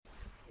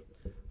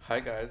Hi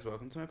guys,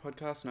 welcome to my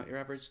podcast, Not Your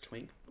Average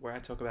Twink, where I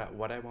talk about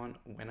what I want,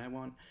 when I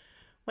want,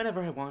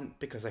 whenever I want,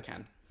 because I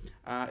can.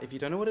 If you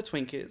don't know what a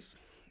twink is,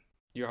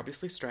 you're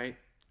obviously straight,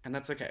 and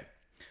that's okay.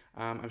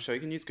 I'm sure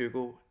you can use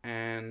Google,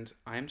 and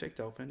I am Jake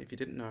Dolphin. If you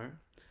didn't know,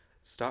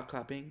 start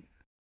clapping.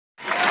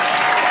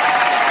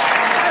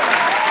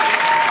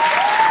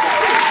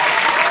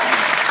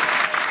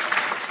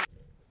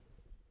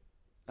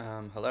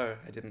 Hello,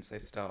 I didn't say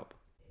stop.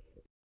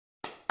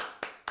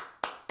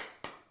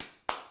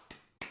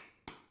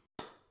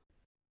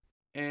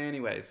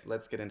 Anyways,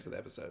 let's get into the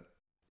episode.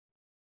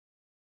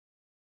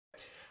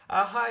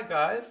 Hi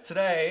guys.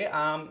 Today,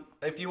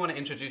 if you want to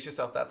introduce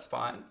yourself, that's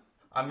fine.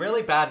 I'm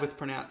really bad with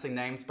pronouncing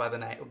names by the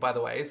name. By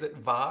the way, is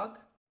it Varg?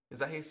 Is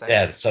that how you say it?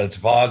 Yeah, so it's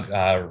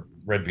Varg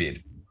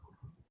Redbeard.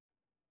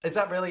 Is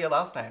that really your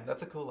last name?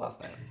 That's a cool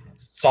last name.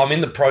 So I'm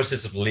in the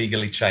process of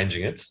legally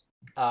changing it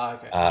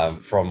Okay.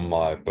 from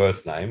my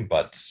birth name,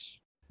 but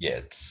yeah,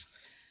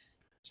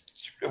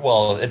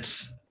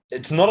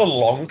 it's not a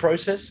long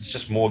process. It's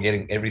just more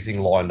getting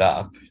everything lined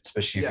up,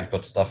 especially if Yeah. you've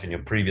got stuff in your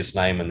previous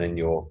name and then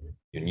your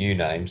new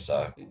name.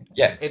 So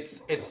yeah,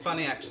 It's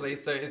funny actually.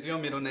 So is your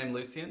middle name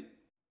Lucian?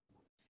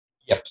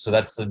 yep. So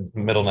that's the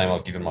middle name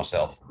I've given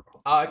myself.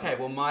 Oh, okay.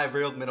 Well, my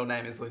real middle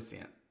name is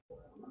Lucian.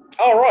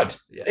 All right,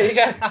 there you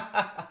go.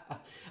 Yeah.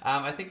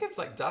 I think it's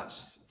like Dutch,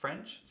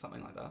 French,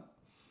 something like that.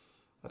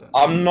 I don't know.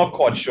 I'm not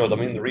quite sure. I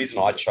mean, the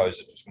reason I chose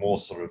it was more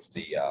sort of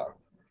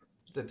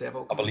The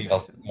devil I believe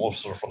connotation. more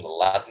sort of from the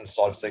Latin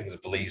side of things. I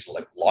believe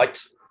like light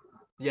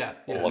Yeah,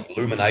 or yeah. like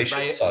illumination.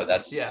 Ray, So yeah.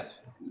 that's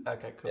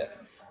Okay, cool.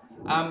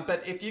 yeah.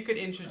 But if you could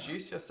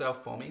introduce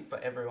yourself for me, for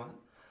everyone.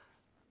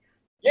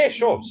 Yeah,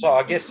 sure. So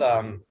I guess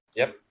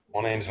yep,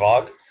 my name's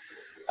Varg.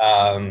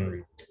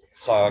 Um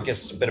so I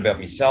guess a bit about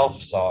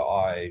myself.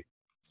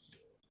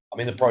 I'm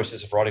in the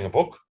process of writing a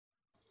book.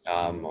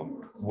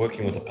 I'm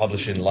working with a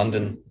publisher in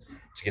London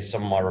to get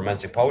some of my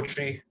romantic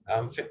poetry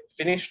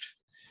finished.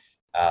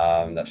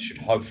 That should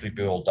hopefully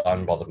be all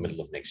done by the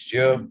middle of next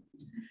year.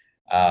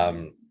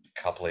 A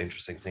couple of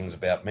interesting things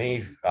about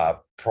me.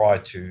 Prior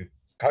to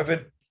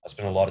COVID, I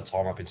spent a lot of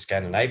time up in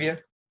Scandinavia.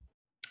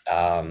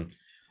 Um,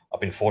 I've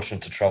been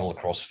fortunate to travel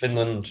across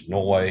Finland,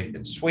 Norway,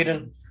 and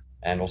Sweden,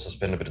 and also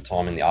spend a bit of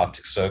time in the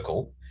Arctic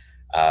Circle,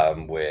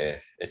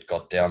 where it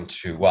got down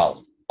to,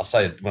 well, I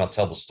say when I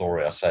tell the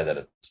story, I say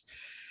that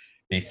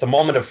the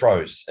thermometer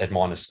froze at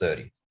minus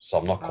 30. So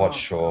I'm not quite Oh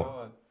sure.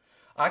 God,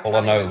 I All I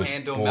can't know even it was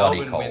handle bloody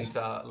Melbourne cold.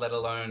 winter, let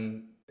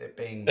alone it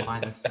being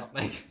minus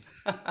something.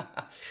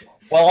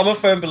 Well, I'm a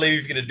firm believer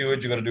if you're going to do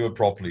it, you're going to do it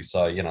properly.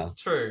 So,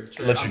 True,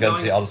 true. literally go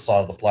to the other side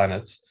of the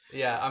planet.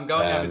 Yeah, I'm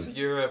going over to Um,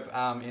 Europe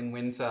in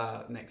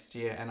winter next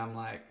year, and I'm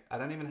like, I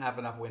don't even have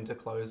enough winter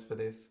clothes for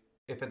this.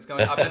 If it's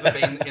going, I've never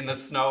been in the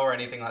snow or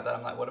anything like that.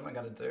 I'm like, what am I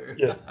going to do?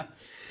 yeah.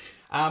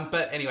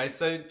 But anyway,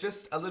 so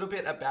just a little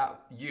bit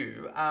about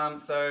you.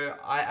 So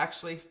I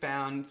actually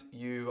found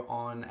you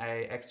on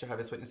a ex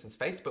Jehovah's Witnesses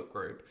Facebook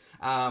group.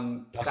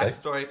 Okay.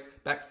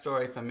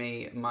 Backstory for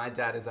me. My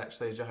dad is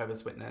actually a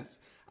Jehovah's Witness.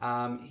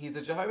 He's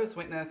a Jehovah's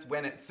Witness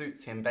when it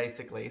suits him,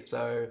 basically.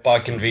 So By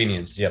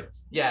convenience. Yep.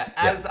 yeah,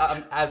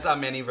 Yep. as are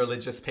many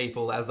religious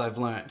people, as I've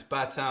learnt.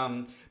 But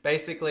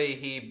basically,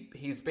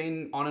 he's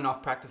been on and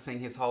off practicing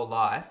his whole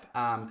life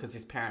because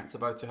his parents are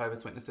both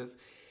Jehovah's Witnesses.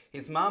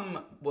 His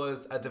mum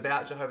was a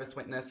devout Jehovah's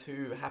Witness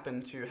who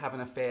happened to have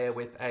an affair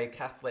with a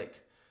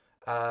Catholic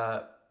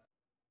uh,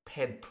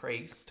 head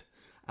priest.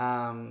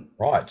 Um,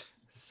 Right.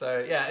 so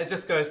yeah, it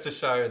just goes to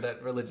show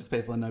that religious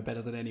people are no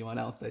better than anyone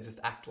else. They just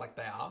act like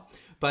they are.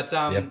 But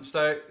Yep.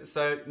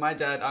 so my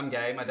dad, I'm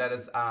gay. My dad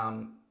has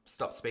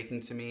stopped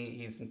speaking to me.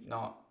 He's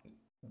not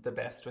the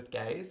best with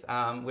gays.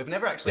 We've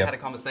never actually had a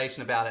Yep.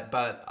 conversation about it,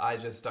 but I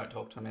just don't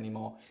talk to him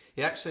anymore.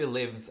 He actually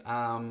lives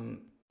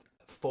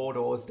 4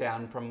 doors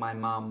down from my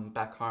mum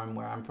back home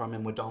where I'm from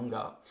in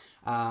Wodonga.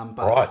 But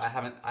Right.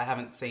 I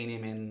haven't seen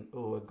him in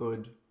a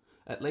good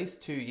at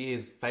least 2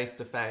 years face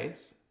to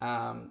face.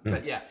 Mm.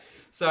 But yeah,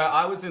 so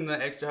I was in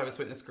the ex Jehovah's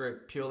Witness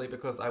group purely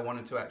because I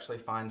wanted to actually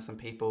find some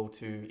people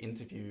to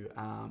interview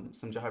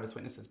some Jehovah's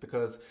Witnesses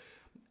because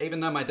even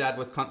though my dad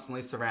was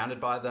constantly surrounded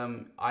by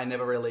them, I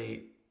never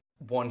really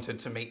wanted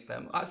to meet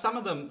them. Some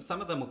of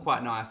them were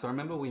quite nice. I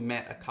remember we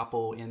met a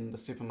couple in the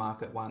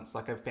supermarket once,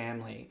 like a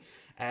family,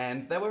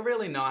 and they were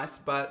really nice,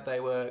 but they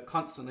were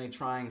constantly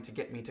trying to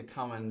get me to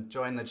come and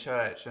join the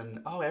church. And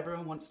oh,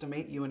 everyone wants to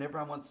meet you and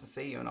everyone wants to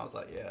see you. And I was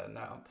like, yeah,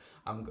 no,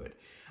 I'm good.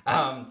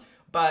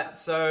 But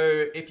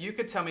so if you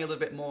could tell me a little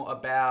bit more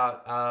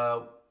about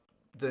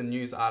the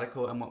news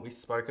article and what we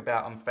spoke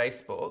about on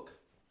Facebook.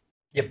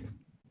 Yep.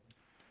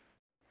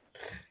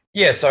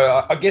 Yeah.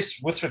 So I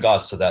guess with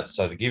regards to that,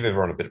 so to give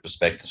everyone a bit of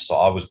perspective, so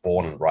I was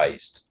born and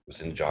raised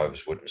within the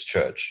Jehovah's Witness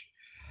Church.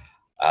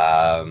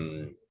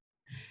 Um,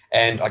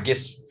 and I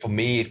guess for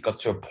me, it got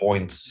to a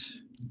point,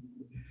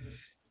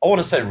 I want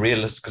to say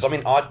realistic, because I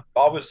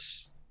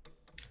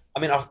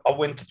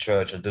went to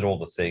church, I did all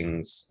the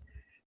things,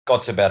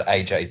 got to about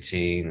age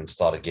 18 and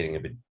started getting a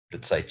bit,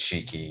 let's say,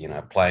 cheeky,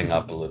 playing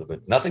up a little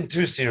bit. Nothing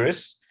too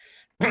serious,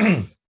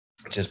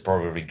 just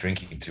probably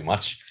drinking too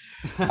much.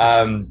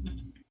 Um,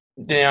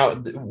 Now,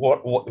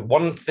 what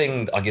one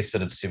thing I guess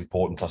that it's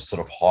important to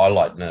sort of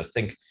highlight, and I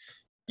think,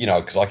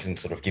 because I can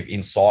sort of give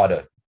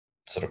insider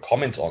sort of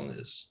comment on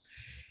this,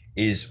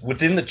 is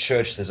within the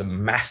church, there's a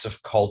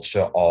massive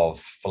culture of,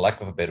 for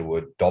lack of a better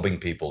word, dobbing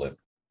people in.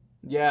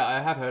 Yeah, I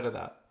have heard of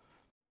that.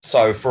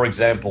 So, for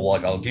example,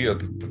 like I'll give you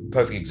a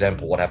perfect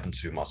example of what happened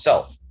to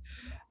myself.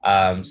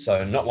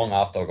 So, not long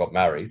after I got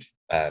married,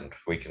 and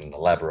we can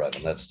elaborate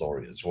on that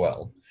story as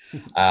well,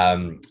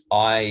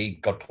 I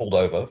got pulled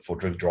over for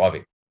drink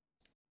driving.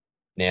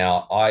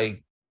 Now,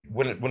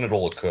 when it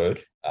all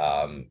occurred,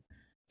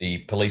 the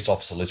police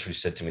officer literally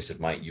said to me, said,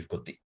 "Mate, you've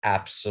got the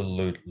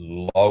absolute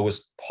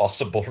lowest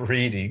possible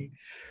reading,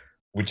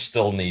 which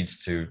still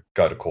needs to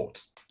go to court."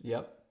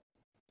 Yep.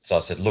 So I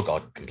said, "Look, I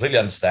completely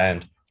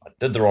understand. I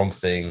did the wrong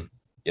thing.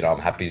 I'm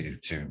happy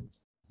to,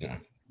 you know,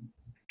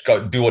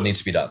 go do what needs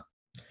to be done."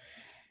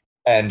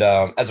 And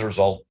as a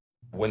result,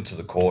 went to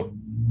the court,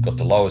 got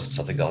the lowest.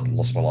 I think I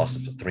lost my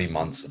license for 3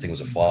 months. I think it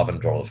was a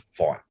 $500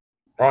 fine.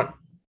 Right?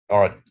 All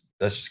right.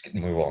 Let's just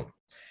move on.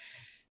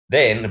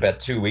 Then, about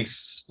 2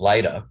 weeks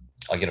later,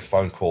 I get a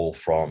phone call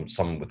from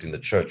someone within the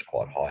church,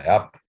 quite high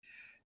up,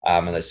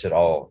 and they said,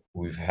 "Oh,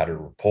 we've had a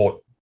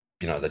report,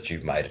 that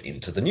you've made it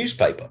into the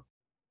newspaper."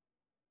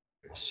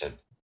 I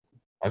said,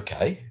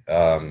 "Okay,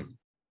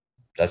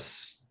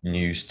 that's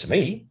news to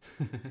me."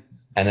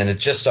 And then it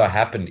just so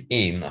happened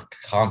I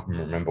can't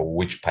remember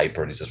which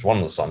paper it is. It's one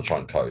of the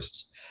Sunshine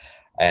Coasts,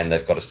 and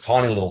they've got a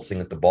tiny little thing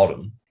at the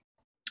bottom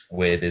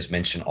where there's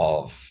mention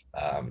of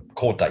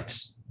court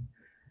dates.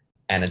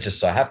 And it just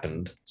so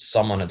happened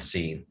someone had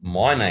seen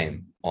my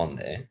name on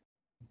there,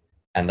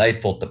 and they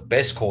thought the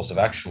best course of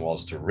action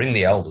was to ring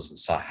the elders and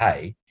say,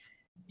 "Hey,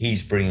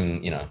 he's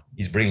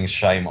bringing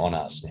shame on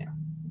us now."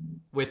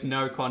 With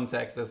no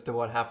context as to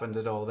what happened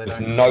at all. They With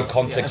don't no care. Yeah.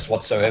 context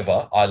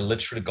whatsoever, I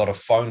literally got a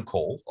phone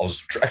call. I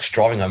was actually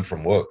driving home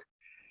from work,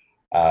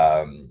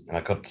 and I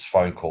got this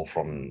phone call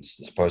from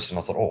this person.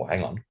 I thought, "Oh,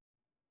 hang on,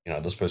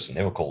 this person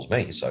never calls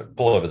me." So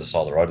pull over the side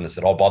of the road, and they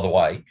said, "Oh, by the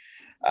way,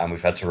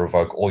 we've had to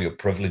revoke all your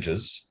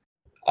privileges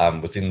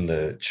within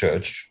the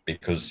church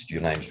because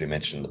your name's been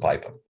mentioned in the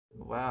paper."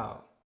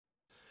 Wow.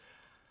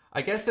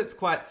 I guess it's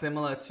quite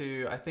similar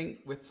to, I think,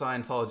 with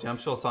Scientology. I'm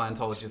sure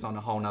Scientology is on a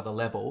whole nother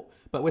level,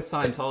 but with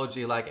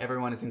Scientology, like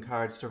everyone is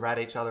encouraged to rat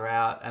each other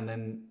out, and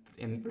then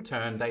in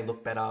return they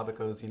look better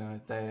because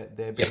they're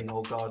Yep. being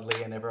all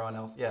godly and everyone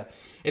else. Yeah,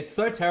 it's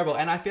so terrible,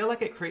 and I feel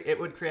like it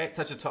would create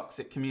such a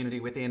toxic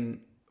community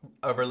within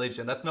a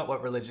religion. That's not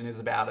what religion is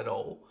about at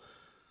all.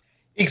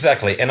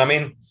 Exactly. And I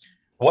mean,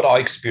 what I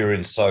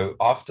experienced, so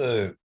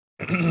after,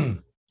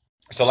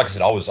 so like I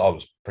said, I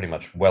was pretty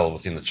much well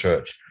within the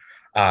church.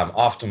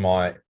 After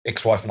my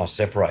ex-wife and I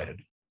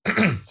separated,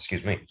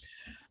 excuse me,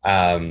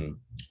 um,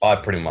 I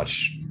pretty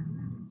much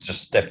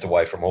just stepped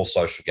away from all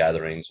social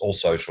gatherings, all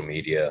social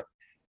media,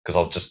 because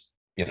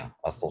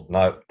I thought,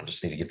 no, I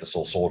just need to get this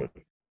all sorted.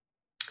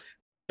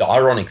 The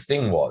ironic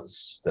thing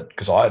was that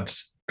because I had,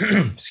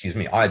 excuse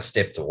me, I had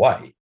stepped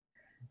away,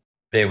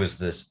 there was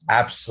this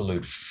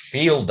absolute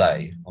field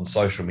day on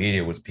social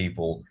media with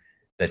people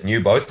that knew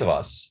both of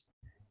us,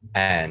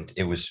 and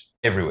it was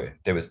everywhere.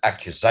 There was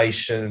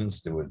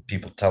accusations, there were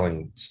people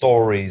telling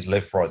stories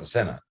left, right, and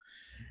center.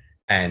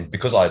 And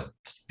because I,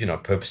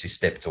 purposely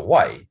stepped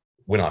away,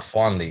 when I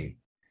finally,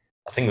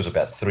 I think it was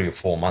about 3 or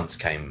 4 months,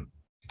 came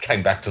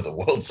back to the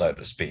world, so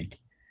to speak,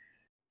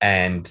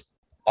 and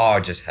I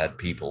just had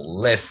people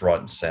left, right,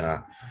 and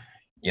center.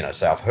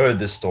 Say, "I've heard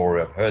this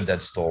story, I've heard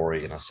that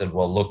story," and I said,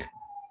 "Well, look,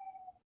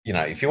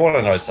 if you want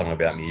to know something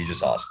about me, you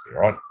just ask me,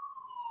 right?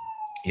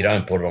 You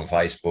don't put it on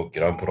Facebook,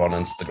 you don't put it on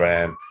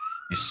Instagram,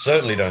 you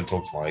certainly don't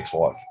talk to my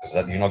ex-wife because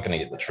you're not going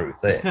to get the truth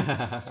there."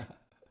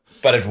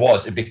 But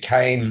it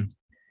became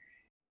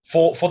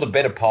for the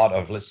better part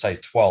of, let's say,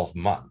 12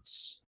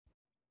 months,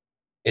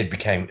 it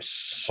became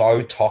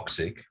so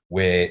toxic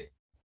where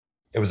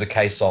it was a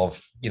case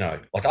of,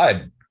 like I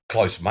had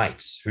close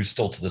mates who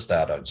still to this day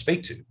I don't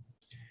speak to,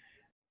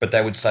 but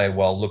they would say,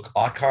 "Well, look,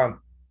 I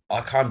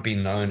can't be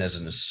known as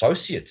an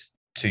associate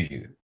to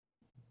you."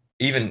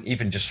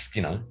 Even just,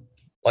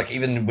 like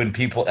even when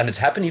people, and it's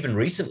happened even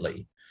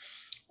recently,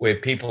 where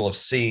people have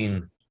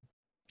seen,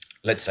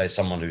 let's say,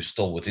 someone who's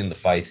still within the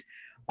faith,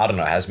 I don't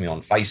know, has me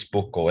on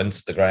Facebook or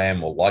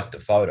Instagram or liked a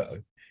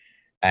photo.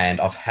 And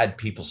I've had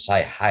people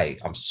say, "Hey,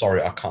 I'm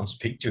sorry, I can't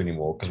speak to you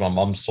anymore because my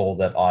mum saw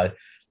that I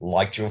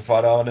liked your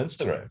photo on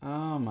Instagram."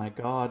 Oh my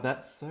God,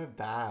 that's so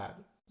bad.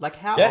 Like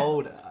how Yeah.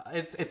 old?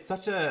 It's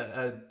such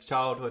a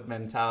childhood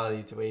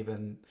mentality to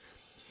even.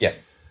 Yeah.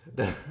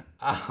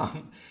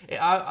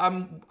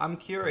 um, I'm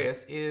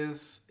curious.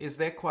 Is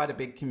there quite a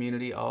big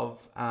community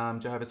of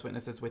Jehovah's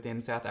Witnesses within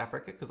South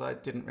Africa? Because I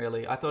didn't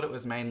really. I thought it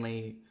was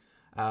mainly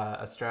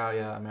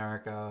Australia,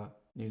 America,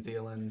 New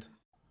Zealand.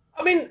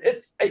 I mean,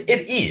 it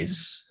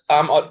is.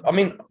 I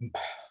mean,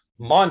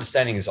 my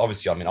understanding is,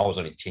 obviously, I mean, I was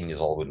only 10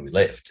 years old when we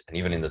left, and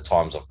even in the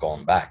times I've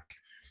gone back,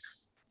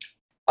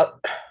 I,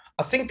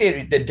 I think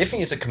there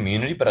definitely is a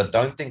community, but I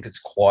don't think it's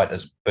quite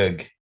as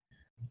big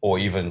or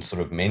even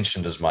sort of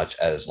mentioned as much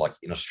as like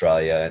in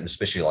Australia and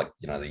especially like,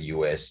 the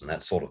US and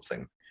that sort of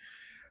thing.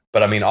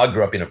 But I mean, I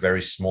grew up in a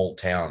very small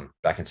town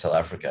back in South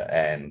Africa,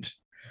 and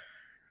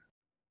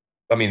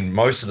I mean,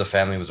 most of the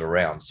family was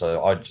around. So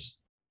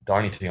the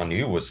only thing I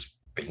knew was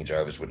being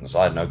Jehovah's Witness.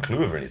 I had no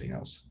clue of anything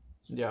else.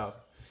 Yeah.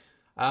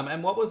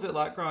 And what was it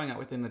like growing up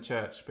within the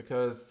church?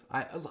 Because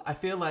I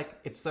feel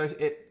like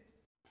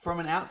from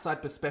an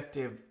outside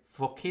perspective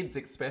for kids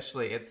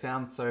especially, it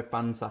sounds so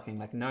fun sucking.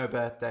 Like no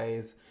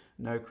birthdays,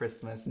 no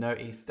Christmas, no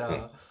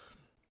Easter.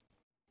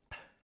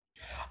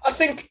 I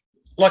think,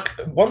 like,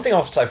 one thing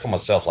I'll say for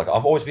myself, like,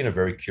 I've always been a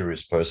very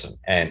curious person.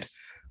 And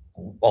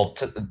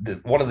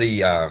one of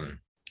the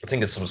thing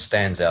that sort of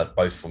stands out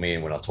both for me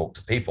and when I talk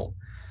to people,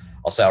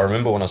 I'll say I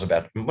remember when I was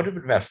about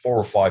 4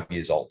 or 5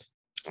 years old.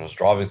 I was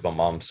driving with my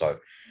mum. So,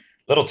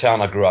 little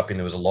town I grew up in,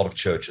 there was a lot of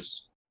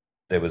churches.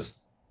 There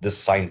was this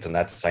saint and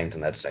that saint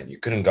and that saint. You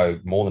couldn't go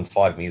more than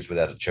 5 meters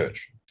without a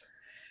church.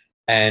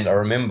 And I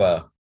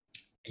remember,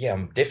 yeah,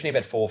 I'm definitely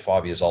about 4 or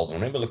 5 years old. And I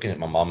remember looking at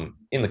my mum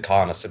in the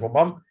car and I said, well,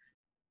 Mum,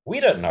 we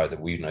don't know that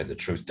we know the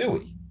truth, do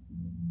we?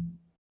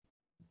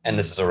 And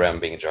this is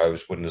around being a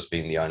Jehovah's Witness,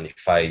 being the only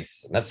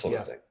faith and that sort of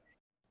Yeah. thing.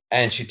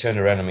 And she turned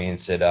around to me and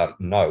said,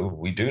 no,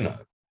 we do know.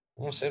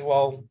 And I said,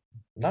 well,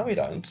 no, we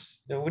don't.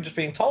 We're just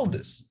being told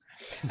this.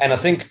 And I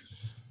think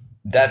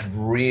that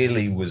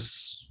really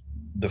was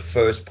the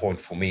first point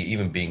for me,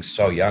 even being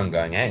so young,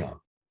 going, hang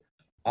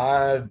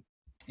on.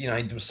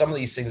 Some of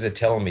these things they're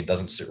telling me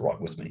doesn't sit right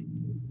with me.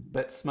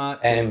 But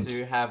smart kids And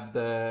who have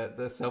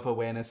the self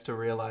awareness to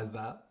realize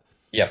that.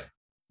 yeah,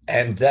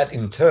 and that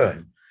in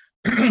turn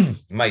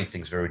made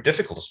things very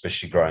difficult,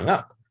 especially growing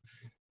up,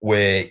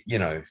 where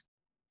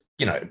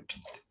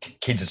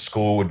kids at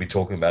school would be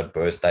talking about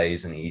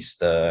birthdays and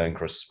Easter and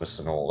Christmas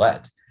and all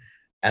that,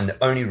 and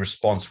the only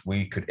response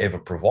we could ever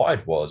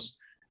provide was,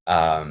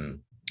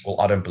 "Well,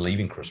 I don't believe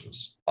in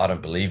Christmas. I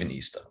don't believe in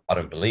Easter. I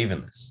don't believe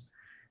in this."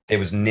 There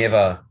was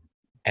never,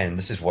 and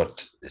this is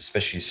what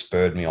especially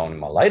spurred me on in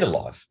my later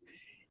life,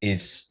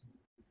 is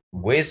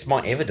where's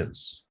my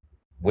evidence?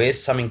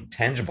 Where's something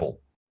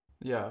tangible?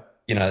 Yeah.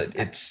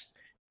 It's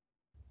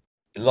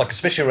like,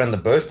 especially around the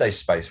birthday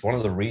space, one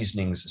of the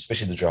reasonings,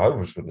 especially the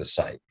Jehovah's Witnesses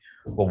say,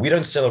 well, we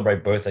don't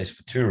celebrate birthdays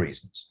for two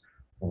reasons.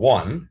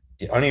 One,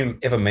 the only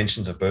ever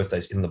mentions of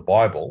birthdays in the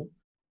Bible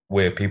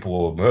where people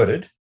were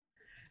murdered.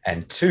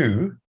 And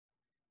two,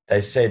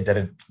 they said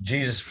that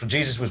for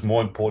Jesus was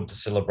more important to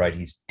celebrate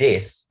his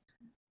death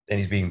than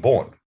his being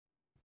born,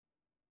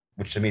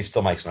 which to me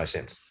still makes no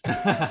sense.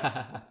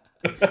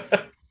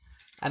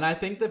 And I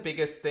think the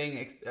biggest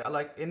thing,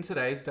 like in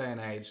today's day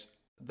and age,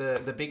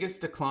 the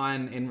biggest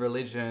decline in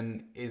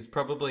religion is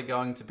probably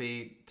going to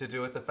be to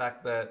do with the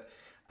fact that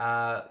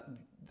uh,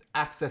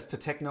 access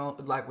to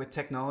like with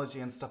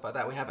technology and stuff like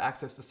that, we have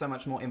access to so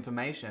much more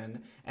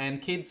information.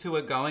 And kids who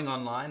are going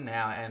online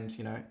now, and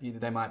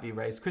they might be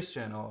raised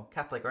Christian or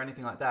Catholic or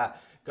anything like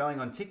that, going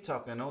on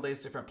TikTok and all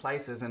these different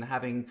places and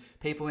having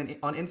people on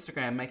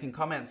Instagram making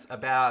comments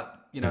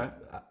about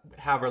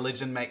how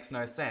religion makes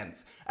no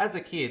sense. As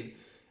a kid,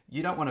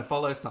 you don't want to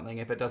follow something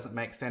if it doesn't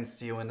make sense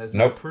to you and there's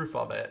no Nope. proof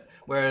of it.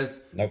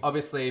 Whereas Nope.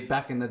 obviously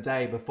back in the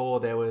day before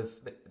there was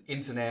the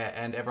internet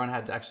and everyone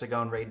had to actually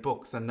go and read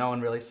books and no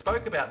one really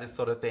spoke about this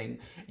sort of thing,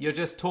 you're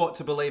just taught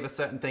to believe a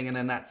certain thing and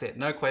then that's it.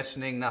 No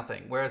questioning,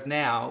 nothing. Whereas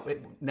now,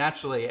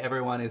 naturally,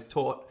 everyone is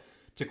taught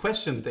to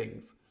question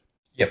things.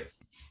 Yep.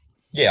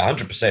 Yeah,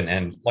 100%.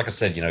 And like I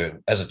said,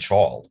 as a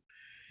child,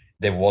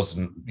 there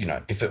wasn't,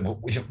 if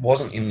it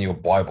wasn't in your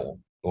Bible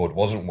or it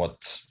wasn't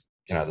what,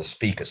 the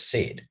speaker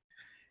said,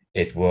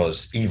 it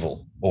was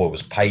evil or it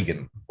was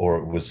pagan or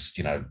it was,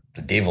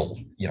 the devil.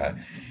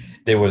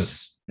 There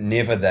was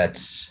never that,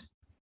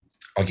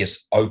 I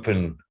guess,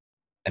 open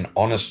and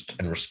honest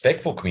and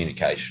respectful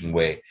communication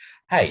where,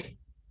 hey,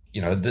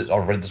 I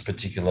read this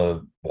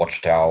particular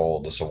Watchtower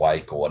or this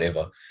Awake or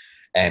whatever,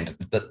 and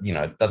that,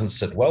 it doesn't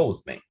sit well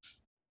with me.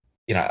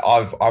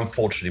 I'm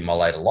fortunate in my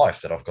later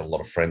life that I've got a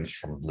lot of friends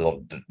from a lot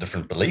of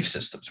different belief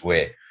systems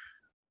where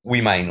we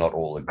may not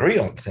all agree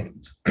on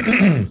things,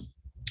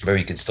 but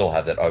we can still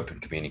have that open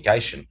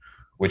communication,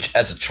 which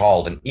as a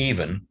child and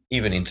even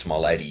into my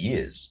later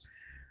years,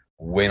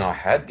 when I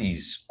had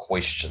these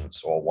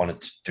questions or wanted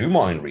to do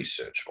my own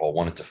research or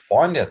wanted to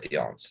find out the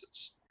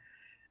answers,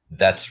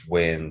 that's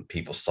when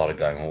people started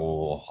going,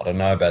 oh, I don't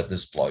know about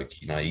this bloke.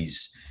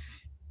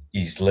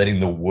 He's letting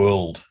the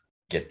world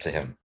get to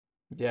him.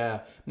 Yeah,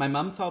 my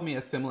mum told me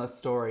a similar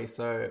story.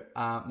 So,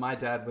 my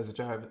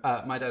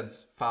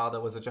dad's father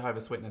was a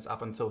Jehovah's Witness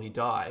up until he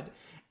died,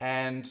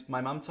 and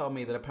my mum told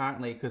me that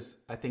apparently, because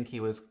I think he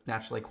was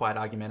naturally quite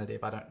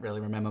argumentative, I don't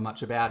really remember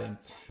much about him,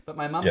 but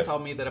my mum Yep.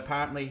 told me that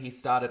apparently he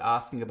started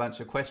asking a bunch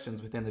of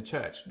questions within the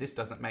church. This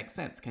doesn't make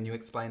sense. Can you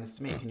explain this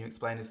to me? Mm. Can you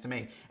explain this to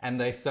me? And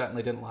they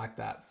certainly didn't like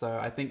that. So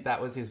I think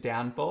that was his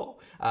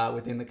downfall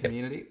within the Yep.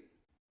 community,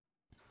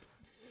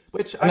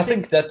 which And I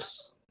think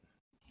that's,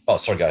 oh,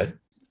 sorry, go ahead.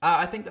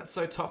 I think that's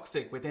so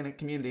toxic within a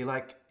community.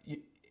 Like,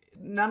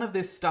 none of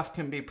this stuff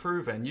can be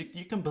proven.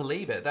 You can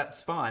believe it,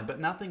 that's fine, but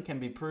nothing can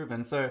be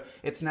proven. So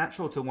it's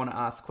natural to want to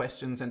ask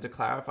questions and to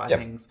clarify Yep.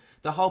 things.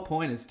 The whole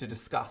point is to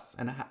discuss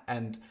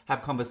and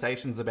have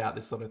conversations about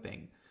this sort of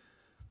thing.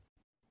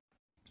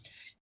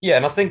 Yeah,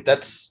 and I think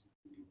that's,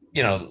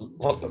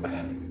 look,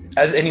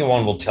 as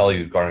anyone will tell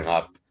you growing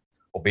up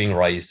or being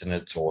raised in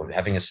it or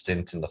having a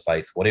stint in the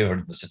faith,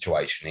 whatever the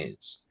situation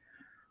is,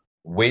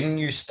 when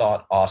you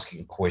start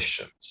asking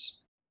questions,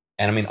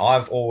 and I mean,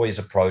 I've always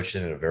approached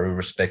it in a very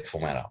respectful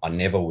manner. I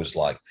never was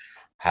like,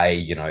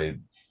 hey,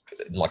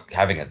 like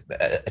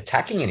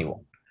attacking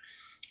anyone.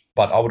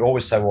 But I would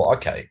always say, well,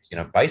 okay,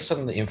 based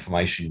on the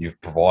information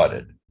you've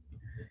provided,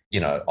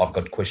 I've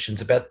got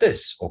questions about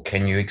this, or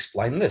can you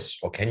explain this,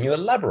 or can you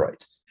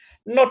elaborate?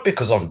 Not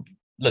because I'm,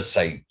 let's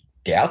say,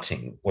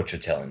 doubting what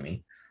you're telling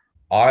me.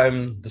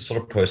 I'm the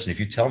sort of person, if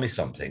you tell me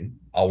something,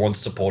 I want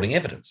supporting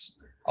evidence.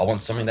 I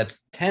want something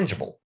that's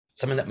tangible,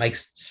 something that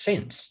makes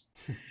sense.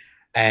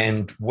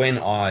 And when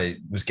I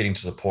was getting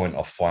to the point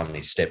of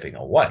finally stepping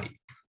away,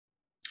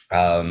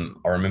 I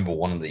remember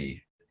one of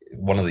the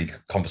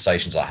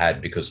conversations I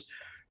had, because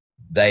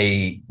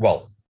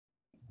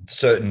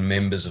certain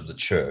members of the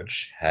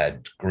church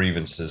had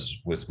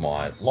grievances with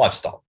my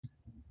lifestyle,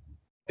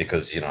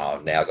 because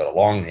I've now got a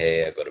long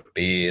hair, I've got a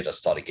beard, I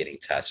started getting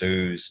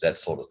tattoos, that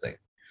sort of thing.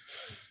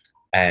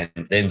 And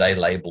then they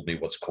labeled me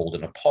what's called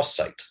an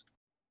apostate.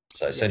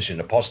 So essentially,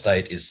 an Yes.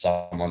 apostate is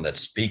someone that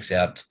speaks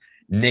out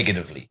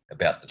negatively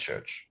about the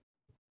church.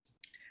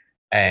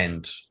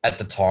 And at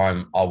the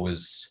time, I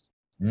was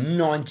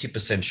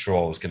 90%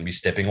 sure I was going to be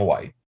stepping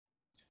away.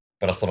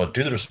 But I thought I'd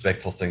do the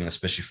respectful thing,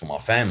 especially for my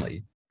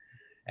family.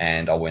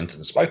 And I went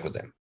and spoke with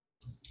them.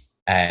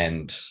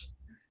 And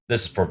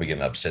this is probably going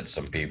to upset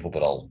some people,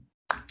 but I'll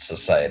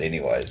just say it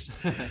anyways.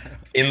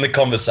 In the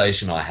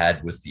conversation I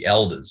had with the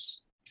elders,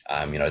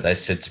 they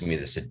said to me,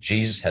 they said,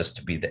 Jesus has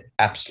to be the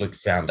absolute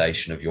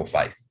foundation of your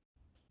faith.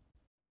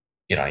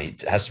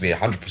 It has to be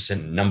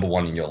 100% number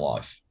one in your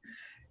life.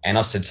 And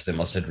I said to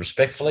them, I said,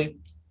 respectfully,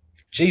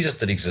 Jesus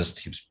did exist.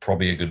 He was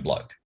probably a good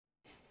bloke.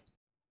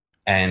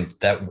 And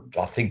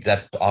I think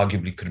that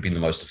arguably could have been the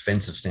most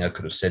offensive thing I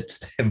could have said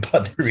to them by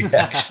the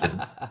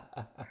reaction.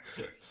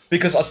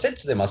 Because I said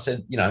to them, I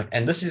said,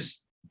 and this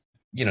is,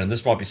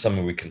 this might be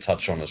something we can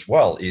touch on as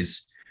well,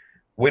 is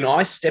when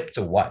I stepped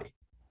away,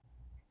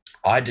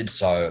 I did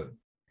so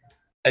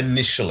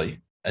initially,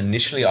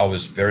 I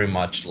was very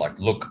much like,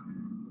 look,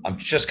 I'm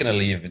just going to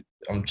leave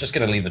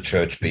the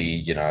church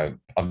be,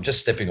 I'm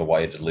just stepping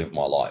away to live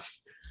my life.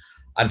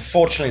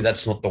 Unfortunately,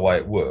 that's not the way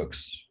it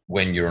works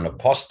when you're an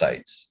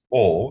apostate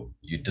or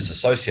you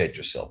disassociate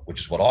yourself, which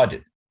is what I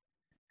did.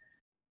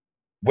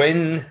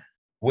 When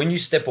you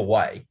step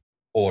away,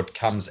 or it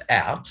comes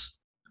out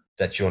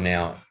that you're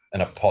now an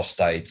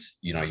apostate,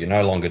 you're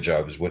no longer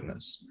Jehovah's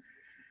Witness,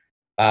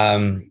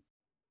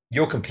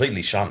 you're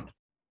completely shunned.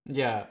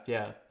 Yeah,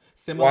 yeah.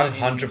 Similar in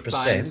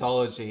 100%.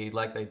 Scientology,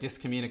 like they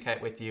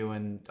discommunicate with you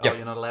and Yep.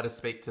 you're not allowed to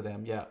speak to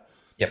them. Yeah.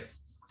 Yep.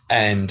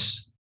 And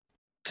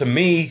to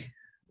me,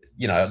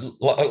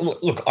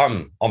 look,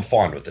 I'm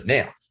fine with it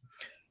now.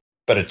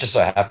 But it just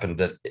so happened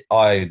that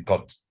I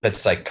got,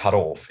 let's say, cut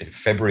off in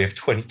February of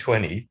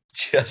 2020,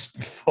 just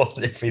before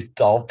the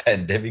whole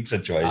pandemic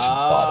situation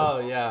started. Oh,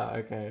 yeah,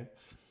 okay.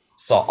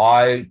 So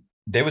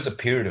there was a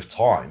period of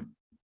time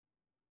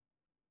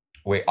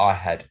where I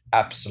had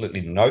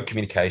absolutely no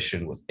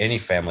communication with any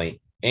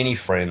family, any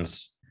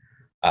friends.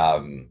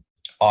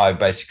 I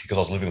basically, because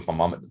I was living with my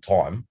mum at the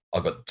time, I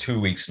got 2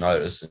 weeks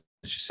notice, and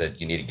she said,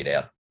 you need to get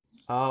out.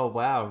 Oh,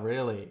 wow,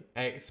 really?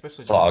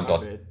 Especially So during I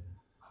got, COVID.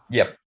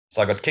 yep.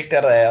 So I got kicked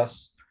out of the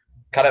house,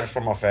 cut out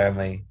from my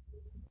family,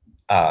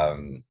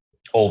 um,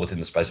 all within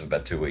the space of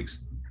about 2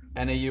 weeks.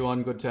 And are you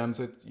on good terms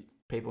with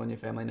people in your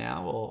family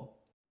now, or?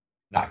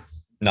 No,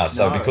 no.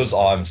 So No. because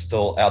I'm Okay.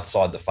 still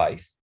outside the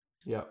faith,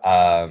 Yeah.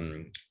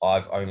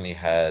 I've only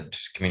had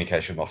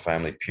communication with my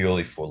family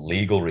purely for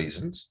legal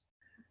reasons.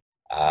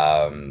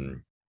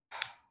 Um,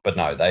 but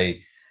no,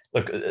 they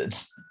look.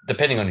 It's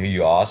depending on who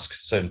you ask.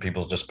 Certain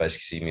people just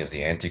basically see me as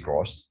the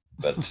Antichrist,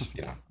 but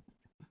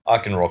I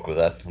can rock with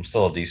that. I'm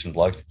still a decent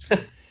bloke.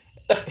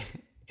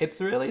 It's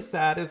really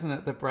sad, isn't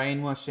it? The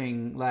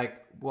brainwashing,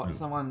 like what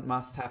someone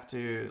must have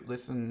to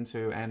listen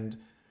to, and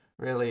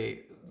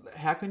really,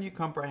 how can you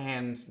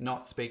comprehend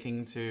not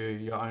speaking to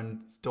your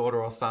own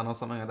daughter or son or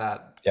something like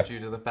that Yep. due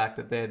to the fact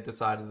that they've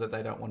decided that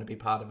they don't want to be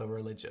part of a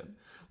religion?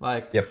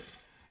 Like, Yep.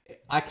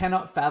 I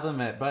cannot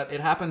fathom it, but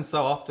it happens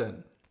so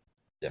often.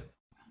 Yep.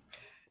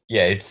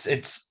 Yeah. It's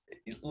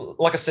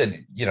like I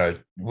said.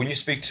 When you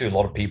speak to a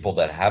lot of people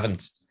that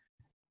haven't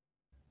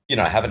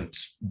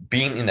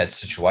been in that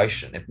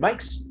situation, it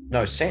makes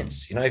no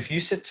sense. If you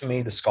said to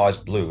me the sky's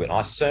blue, and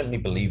I certainly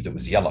believed it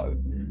was yellow,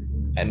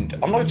 and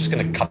I'm not just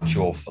going to cut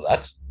you off for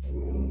that.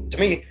 To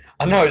me,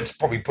 I know it's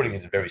probably putting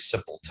it in very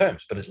simple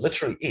terms, but it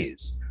literally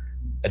is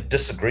a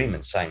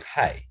disagreement saying,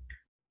 hey,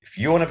 if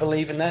you want to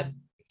believe in that,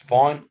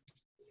 fine,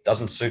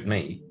 doesn't suit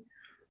me.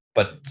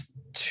 But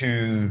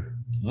to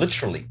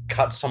literally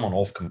cut someone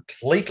off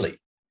completely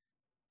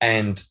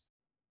and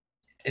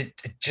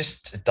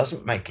it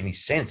doesn't make any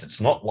sense.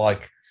 It's not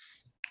like,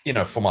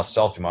 for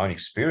myself, in my own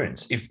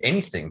experience, if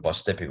anything, by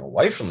stepping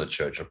away from the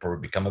church, I've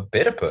probably become a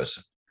better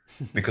person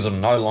because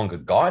I'm no longer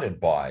guided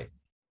by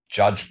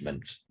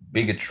judgment,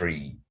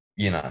 bigotry,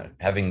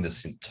 having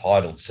this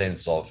entitled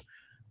sense of,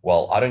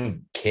 well, I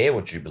don't care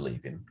what you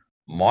believe in.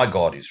 My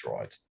God is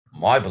right.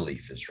 My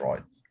belief is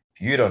right.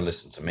 If you don't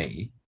listen to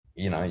me,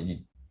 you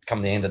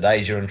come the end of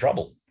days, you're in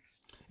trouble.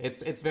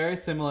 It's very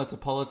similar to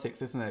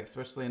politics, isn't it?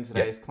 Especially in Yep.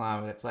 today's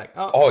climate. It's like,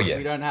 oh, Oh, yeah.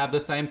 we don't have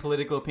the same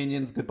political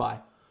opinions. Goodbye.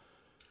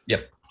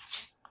 Yep.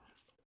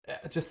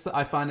 Just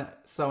I find it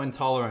so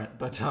intolerant,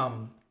 but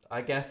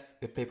I guess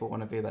if people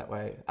want to be that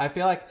way, I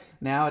feel like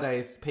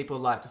nowadays people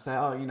like to say,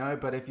 oh,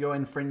 but if you're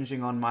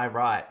infringing on my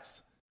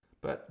rights,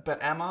 but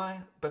am I?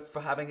 But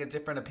for having a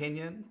different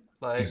opinion,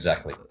 like.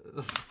 Exactly.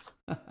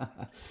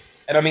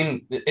 And I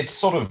mean, it's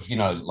sort of,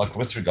 like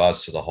with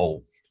regards to the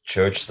whole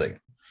church thing.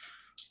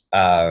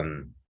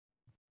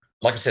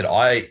 Like I said,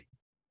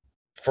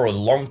 for a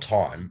long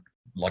time,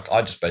 like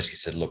I just basically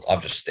said, look,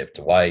 I've just stepped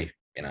away,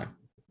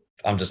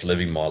 I'm just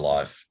living my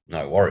life,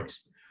 no worries.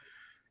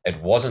 It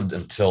wasn't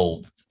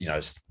until,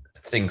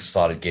 things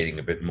started getting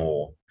a bit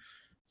more,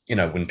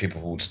 when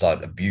people would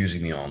start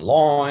abusing me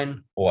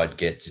online, or I'd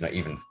get,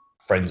 even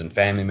friends and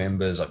family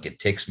members, I'd get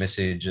text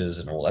messages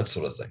and all that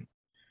sort of thing.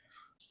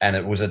 And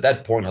it was at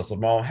that point I thought,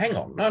 no, hang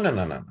on, no, no,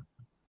 no,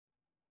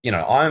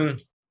 no.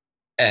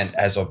 And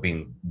as I've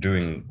been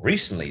doing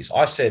recently, is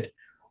I said,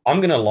 I'm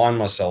going to align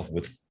myself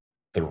with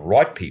the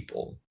right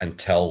people and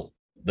tell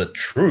the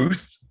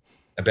truth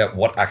about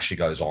what actually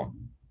goes on.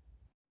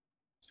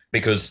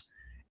 Because,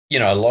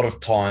 a lot of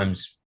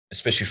times,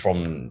 especially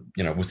from,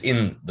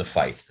 within the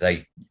faith,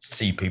 they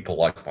see people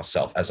like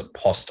myself as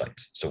apostate.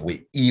 So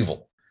we're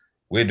evil.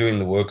 We're doing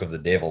the work of the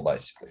devil,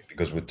 basically,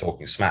 because we're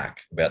talking smack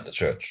about the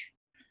church.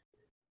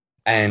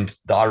 And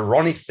the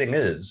ironic thing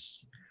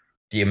is,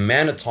 the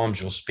amount of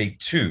times you'll speak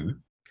to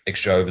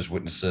ex-Jehovah's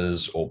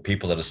Witnesses or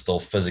people that are still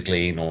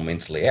physically in or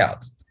mentally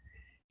out,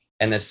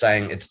 and they're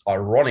saying it's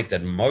ironic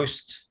that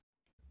most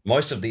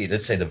of the,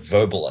 let's say, the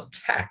verbal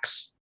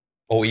attacks,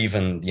 or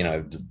even,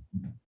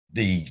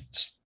 the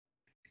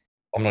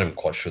I'm not even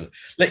quite sure.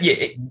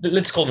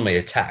 Let's call them the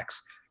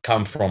attacks,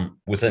 come from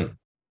within.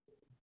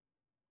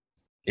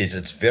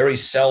 It's very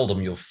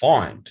seldom you'll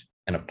find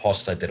an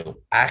apostate that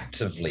will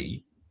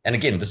actively, and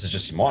again, this is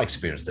just in my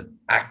experience, that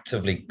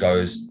actively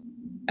goes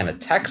and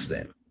attacks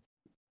them.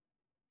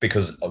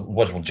 Because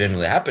what will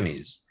generally happen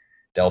is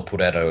they'll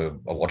put out a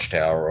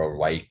watchtower or a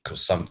wake or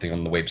something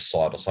on the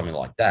website or something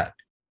like that,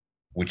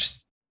 which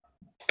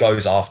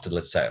goes after,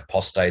 let's say,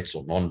 apostates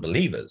or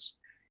non-believers.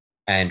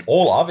 And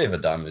all I've ever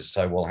done is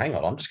say, well, hang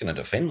on, I'm just going to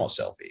defend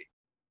myself here.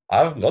 I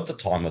haven't got the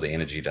time or the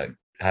energy to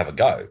have a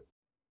go.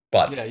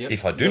 But Yeah,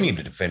 if I do need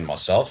to defend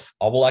myself,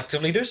 I will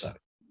actively do so.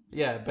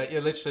 yeah, but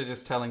you're literally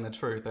just telling the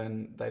truth,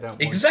 and they don't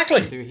want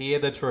Exactly. to hear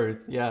the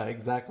truth. Yeah,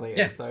 exactly.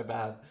 Yeah. It's so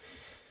bad.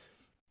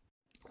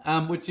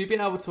 Would you be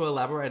able to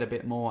elaborate a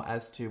bit more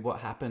as to what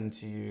happened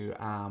to you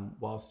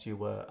whilst you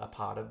were a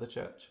part of the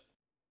church?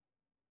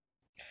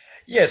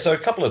 Yeah. So a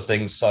couple of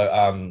things.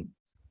 So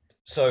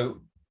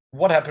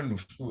what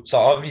happened? So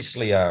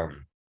obviously, so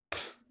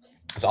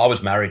I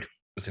was married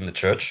within the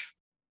church.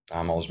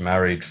 I was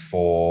married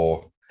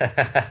for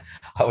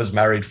I was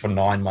married for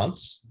 9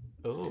 months.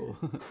 Oh.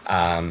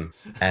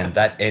 And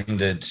that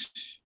ended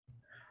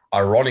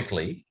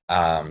ironically.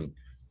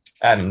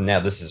 And now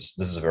this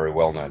is a very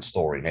well-known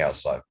story now,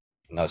 so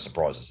no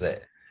surprises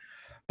there.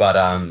 But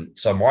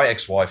so my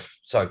ex-wife,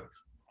 so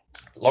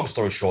long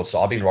story short,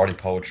 so I've been writing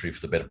poetry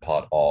for the better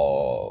part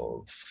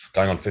of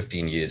going on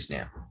 15 years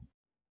now.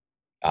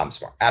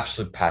 It's my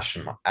absolute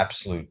passion, my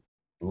absolute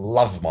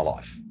love of my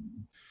life.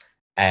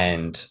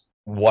 And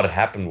what had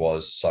happened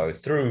was, so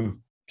through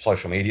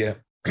social media,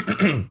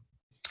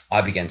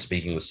 I began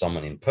speaking with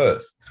someone in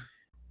Perth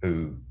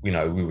who, we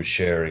were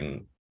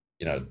sharing,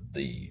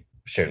 the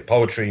sharing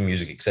poetry,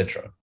 music,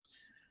 etc.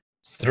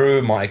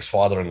 Through my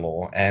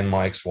ex-father-in-law and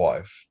my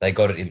ex-wife, they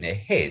got it in their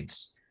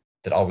heads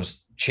that I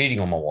was cheating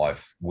on my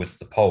wife with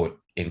the poet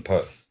in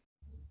Perth.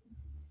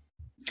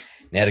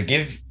 Now, to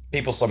give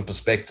people some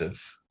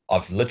perspective,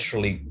 I've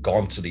literally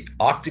gone to the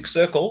Arctic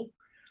Circle,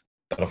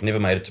 but I've never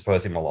made it to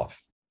Perth in my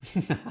life.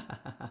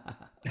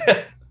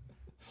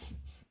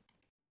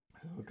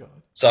 Oh God.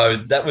 So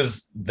that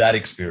was that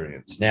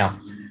experience. Now,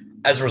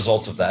 as a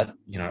result of that,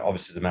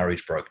 obviously the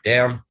marriage broke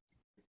down.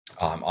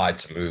 I had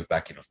to move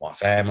back in with my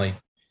family.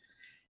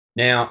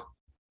 Now,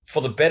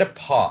 for the better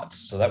parts,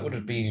 so that would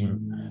have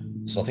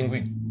been, so I think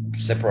we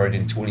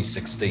separated in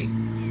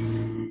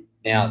 2016.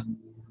 Now,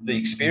 the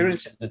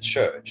experience in the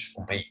church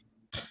for me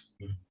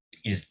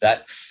is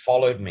that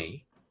followed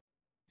me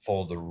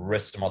for the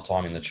rest of my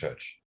time in the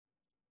church,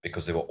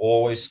 because there were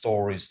always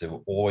stories, there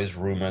were always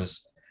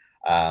rumors.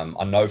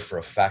 I know for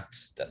a fact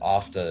that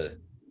after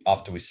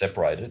we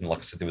separated, and like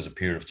I said, there was a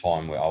period of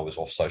time where I was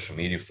off social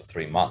media for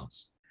 3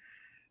 months.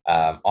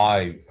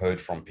 I heard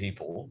from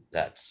people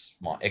that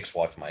my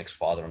ex-wife, my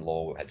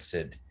ex-father-in-law had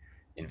said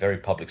in very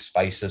public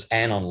spaces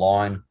and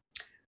online,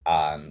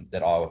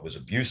 that I was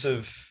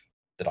abusive,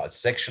 that I'd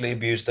sexually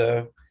abused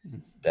her,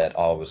 that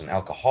I was an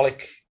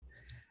alcoholic,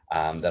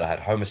 that I had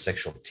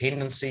homosexual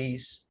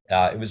tendencies.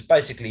 It was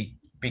basically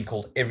being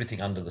called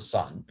everything under the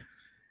sun.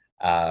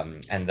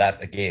 And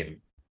that,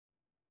 again,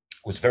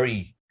 was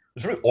very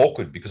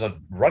awkward because I'd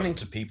run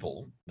into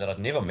people that I'd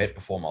never met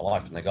before in my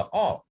life, and they go,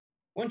 "Oh,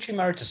 weren't you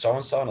married to so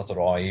and so?" And I thought,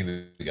 "Oh,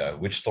 here we go.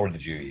 Which story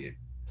did you hear?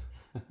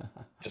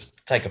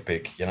 Just take a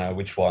pick.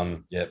 Which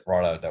one? Yeah,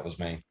 righto. That was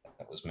me.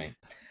 That was me."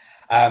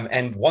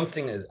 And one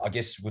thing, I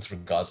guess, with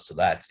regards to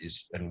that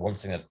is, and one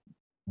thing that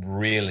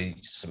really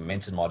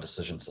cemented my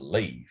decision to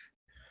leave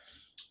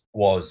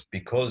was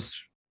because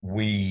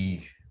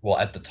well,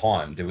 at the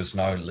time, there was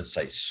no, let's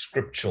say,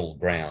 scriptural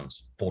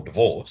grounds for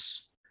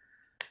divorce,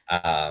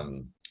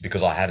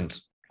 because I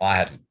hadn't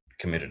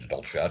committed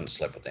adultery. I hadn't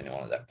slept with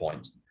anyone at that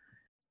point.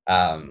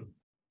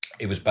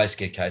 It was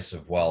basically a case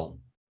of, well,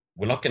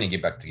 we're not going to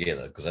get back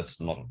together because that's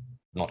not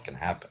going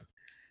to happen.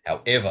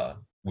 However,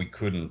 we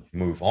couldn't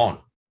move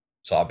on.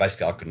 So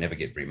I could never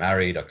get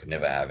remarried. I could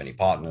never have any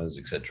partners,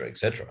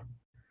 etc.,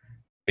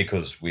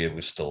 because we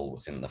were still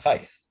within the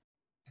faith.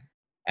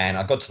 And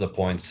I got to the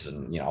point,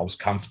 and I was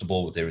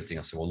comfortable with everything.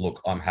 I said, "Well,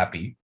 look, I'm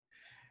happy."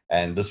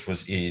 And this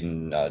was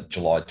in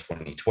July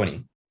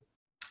 2020,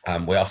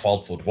 where I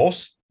filed for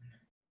divorce,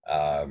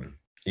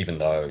 even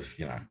though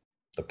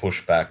the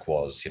pushback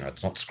was,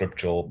 it's not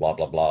scriptural, blah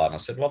blah blah. And I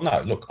said, "Well,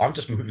 no, look, I'm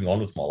just moving on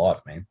with my life,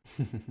 man,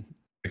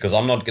 because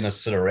I'm not going to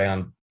sit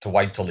around to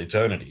wait till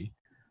eternity,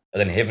 and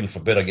then heaven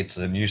forbid I get to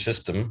the new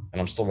system and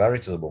I'm still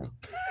married to the woman."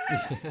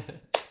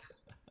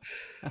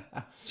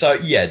 So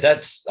yeah,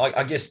 that's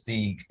I guess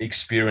the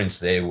experience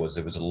there was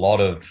a lot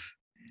of,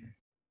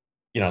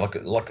 like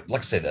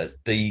I said,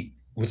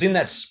 within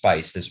that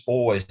space, there's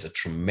always a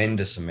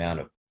tremendous amount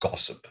of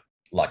gossip.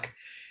 Like,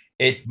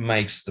 it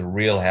makes the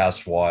Real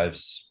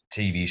Housewives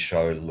TV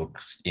show look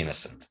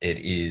innocent. It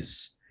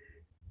is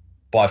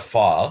by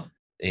far,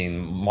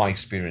 in my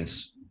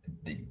experience,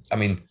 that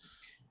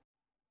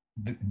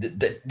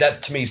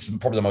to me is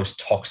probably the most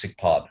toxic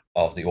part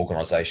of the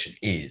organization,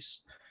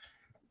 is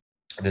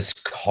this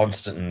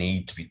constant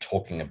need to be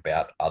talking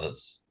about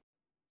others,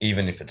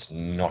 even if it's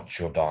not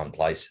your darn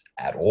place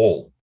at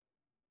all.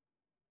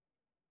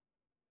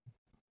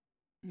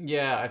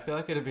 Yeah, I feel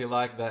like it'd be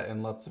like that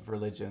in lots of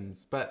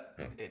religions, but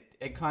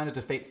it kind of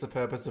defeats the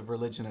purpose of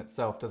religion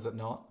itself, does it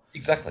not?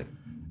 Exactly.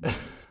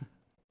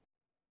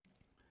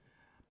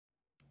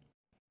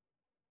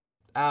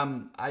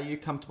 Are you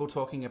comfortable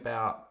talking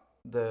about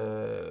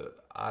the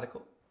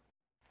article?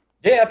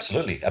 Yeah,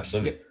 absolutely. Yeah.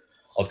 Absolutely.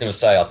 I was going to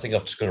say, I think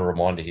I've just got a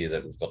reminder here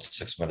that we've got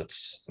 6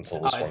 minutes until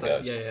Oh, this one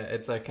goes. yeah,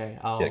 it's okay.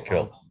 Yeah, I'll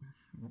cool.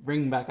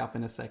 ring back up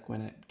in a sec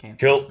when it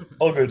cancels. Cool.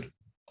 All good.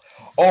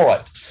 All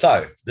right.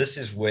 So this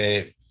is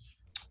where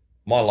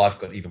my life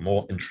got even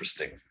more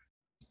interesting.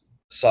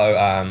 So,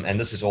 and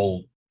this is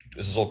all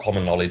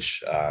common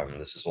knowledge.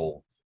 This is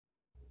all,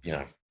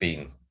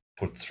 being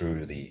put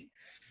through the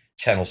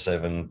Channel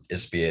 7,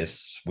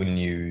 SBS, Win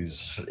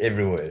News,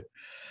 everywhere.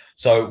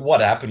 So what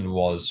happened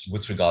was,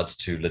 with regards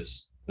to,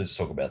 let's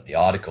talk about the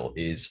article,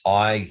 is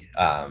funny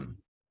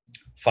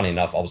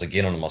enough, I was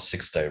again on my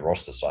 6-day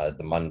roster. So I had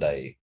the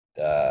Monday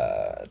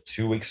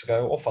 2 weeks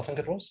ago off, I think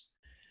it was.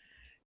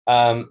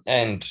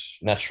 And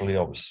naturally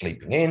I was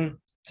sleeping in,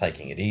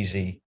 taking it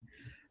easy.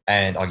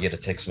 And I get a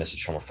text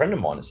message from a friend of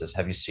mine that says,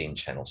 "Have you seen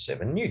Channel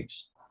 7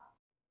 News?"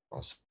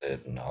 I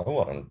said,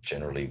 "No, I don't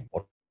generally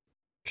watch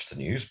the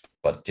news,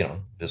 but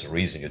there's a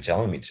reason you're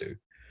telling me to."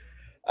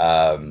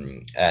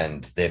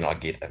 And then I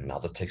get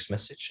another text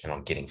message, and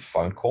I'm getting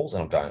phone calls,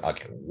 and I'm going,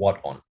 "Okay, what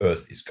on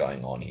earth is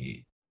going on here?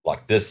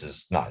 Like,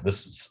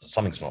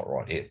 something's not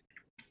right here."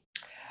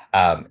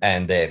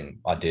 And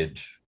then I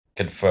did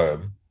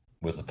confirm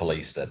with the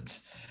police that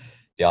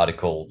the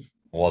article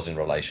was in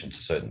relation to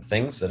certain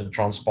things that had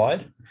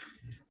transpired.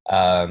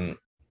 And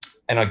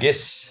I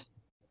guess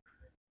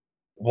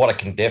what I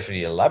can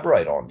definitely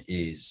elaborate on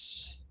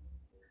is,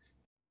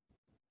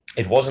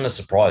 it wasn't a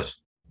surprise.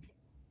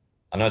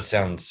 I know it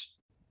sounds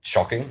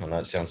shocking. I know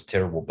it sounds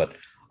terrible, but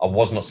I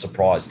was not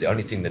surprised. The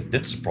only thing that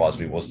did surprise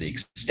me was the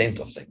extent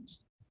of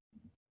things.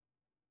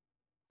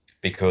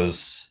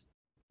 Because,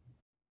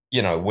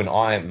 when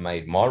I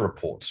made my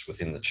reports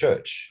within the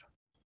church,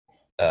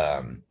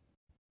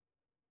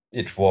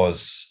 it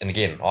was, and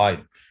again,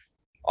 I've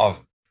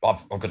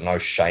got no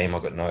shame,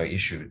 I've got no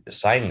issue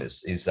saying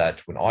this, is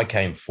that when I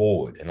came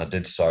forward and I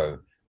did so,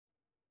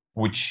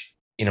 which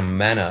in a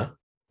manner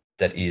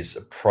that is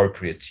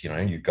appropriate,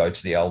 you go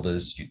to the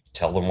elders, you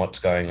tell them what's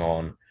going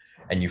on,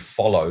 and you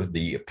follow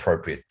the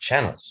appropriate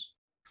channels.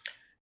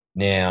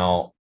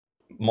 Now,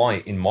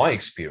 in my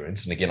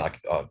experience, and again, I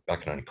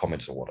can only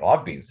comment on what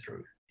I've been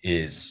through,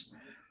 is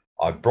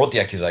I brought the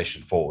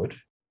accusation forward.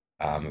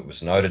 It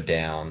was noted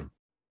down.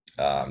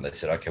 They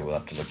said, "Okay, we'll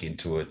have to look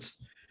into it."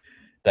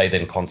 They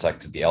then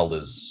contacted the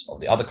elders of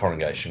the other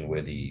congregation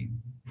where the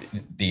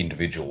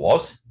individual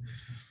was,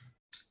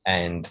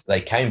 and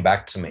they came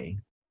back to me.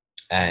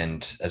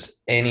 And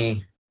as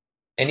any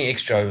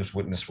ex-Jehovah's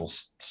Witness will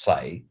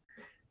say,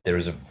 there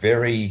is a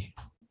very,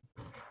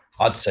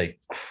 I'd say,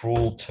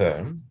 cruel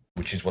term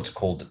which is what's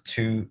called the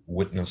two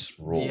witness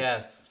rule.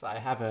 Yes, I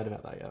have heard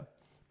about that. Yeah.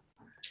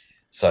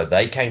 So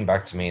they came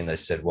back to me and they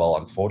said, well,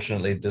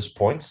 unfortunately, at this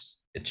point,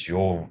 it's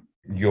your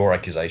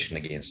accusation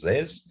against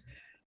theirs,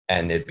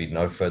 and there'd be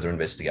no further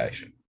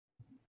investigation.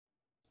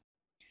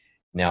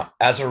 Now,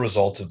 as a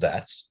result of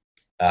that,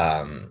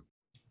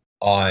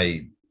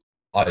 I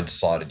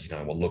decided,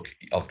 well, look,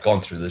 I've gone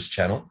through this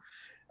channel.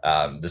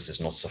 This is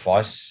not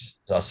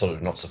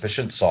not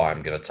sufficient. So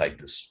I'm going to take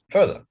this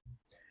further.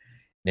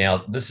 Now,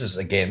 this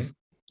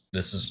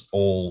is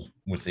all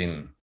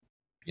within,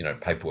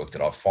 paperwork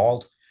that I've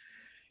filed,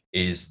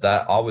 is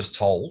that I was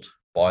told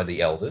by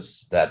the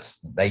elders that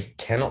they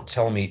cannot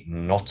tell me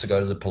not to go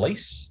to the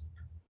police,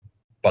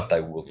 but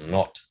they will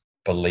not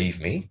believe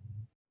me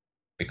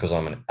because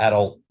I'm an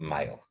adult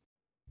male.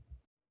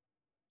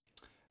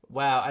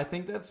 Wow, I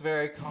think that's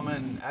very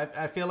common.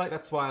 I feel like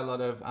that's why a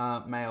lot of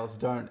males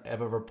don't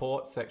ever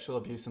report sexual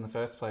abuse in the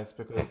first place,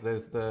 because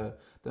there's the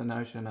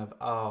notion of,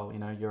 oh,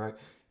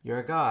 you're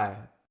a guy.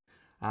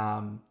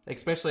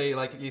 Especially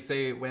like you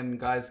see when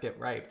guys get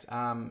raped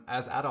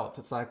as adults,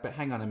 it's like, but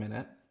hang on a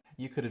minute,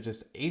 you could have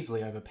just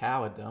easily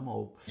overpowered them,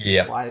 or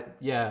Yeah. why?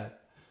 Yeah,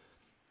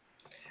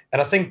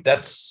 And I think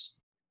that's,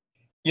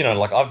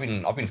 like I've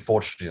been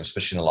fortunate,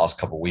 especially in the last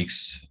couple of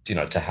weeks,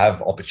 to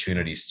have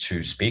opportunities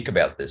to speak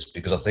about this,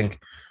 because I think,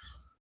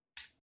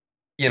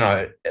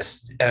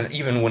 and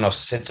even when I've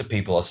said to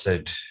people, I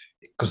said,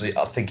 because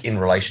I think in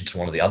relation to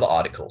one of the other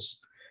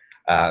articles,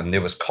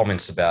 there was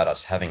comments about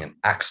us having an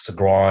axe to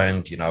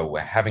grind, we're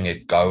having a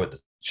go at the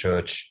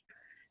church.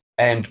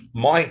 And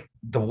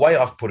the way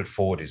I've put it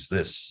forward is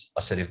this.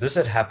 I said, if this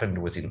had happened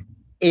within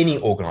any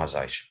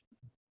organization,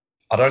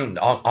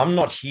 I'm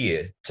not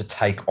here to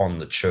take on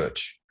the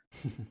church.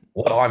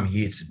 What I'm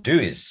here to do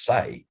is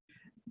say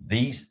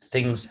these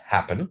things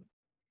happen.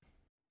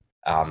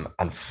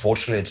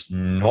 Unfortunately, it's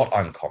not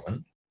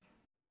uncommon.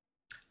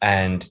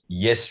 And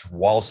yes,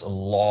 whilst a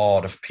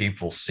lot of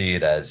people see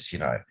it as,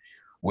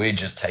 we're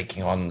just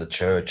taking on the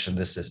church and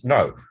this is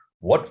no,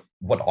 what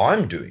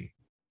I'm doing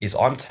is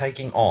I'm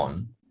taking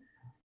on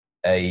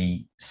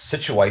a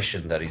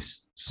situation that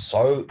is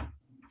so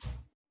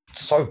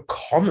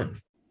common,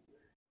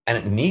 and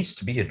it needs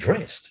to be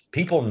addressed.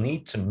 People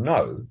need to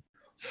know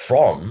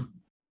from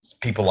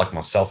people like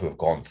myself who have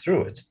gone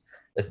through it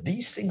that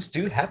these things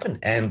do happen,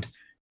 and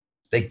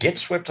they get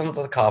swept under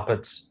the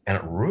carpet, and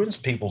it ruins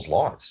people's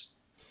lives.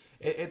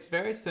 it's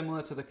very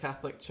similar to the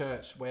Catholic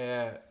Church,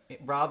 where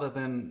rather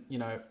than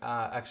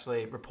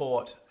actually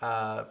report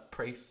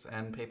priests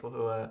and people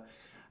who are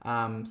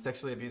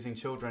sexually abusing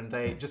children,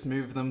 they just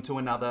move them to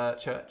another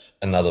church.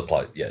 Another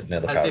place, yeah,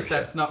 another As parish. if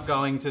that's not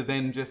going to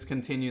then just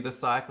continue the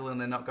cycle,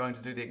 and they're not going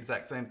to do the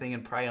exact same thing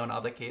and prey on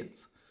other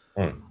kids.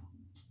 Mm.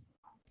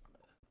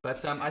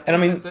 But I And I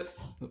think mean,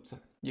 oops,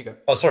 sorry, you go.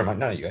 oh, sorry, mate.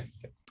 No, you go.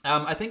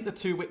 I think the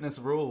two witness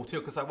rule too,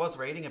 because I was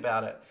reading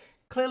about it.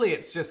 Clearly,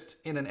 it's just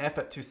in an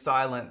effort to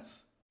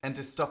silence and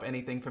to stop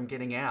anything from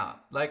getting out.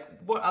 Like,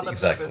 what other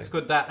Exactly. purpose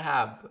could that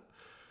have?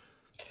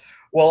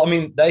 Well, I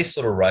mean, they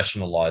sort of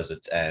rationalize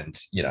it,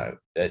 and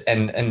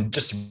and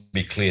just to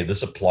be clear,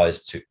 this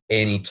applies to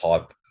any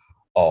type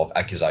of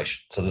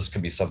accusation. So this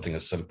could be something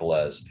as simple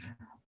as,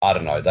 I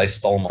don't know, they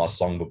stole my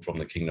songbook from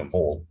the Kingdom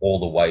Hall, all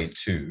the way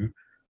to,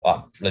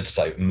 let's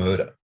say,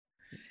 murder.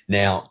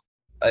 Now,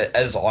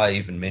 as I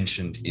even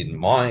mentioned in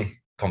my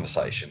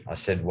conversation, I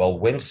said, well,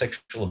 when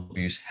sexual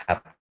abuse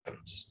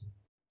happens,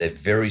 they're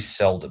very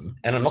seldom,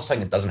 and I'm not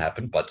saying it doesn't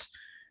happen, but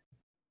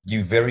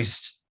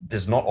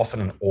there's not often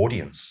an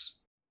audience.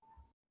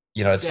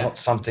 It's Yeah, not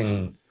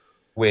something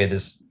where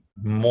there's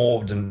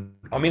more than,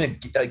 I mean,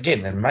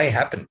 again, it may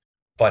happen,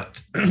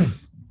 but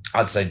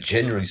I'd say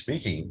generally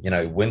speaking,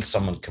 when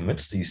someone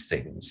commits these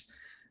things,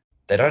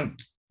 they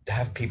don't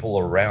have people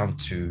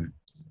around to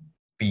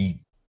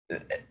be,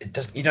 it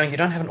does, you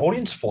don't have an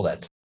audience for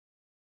that.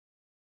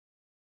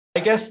 I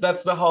guess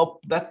that's the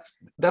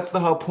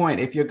whole point.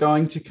 If you're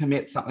going to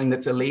commit something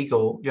that's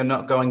illegal, you're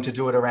not going to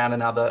do it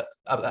around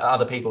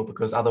other people,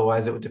 because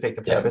otherwise it would defeat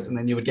the purpose, and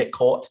then you would get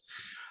caught.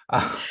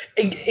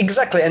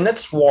 Exactly. And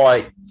that's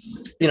why,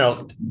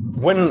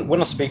 when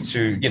I speak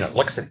to,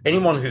 like I said,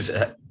 anyone who's,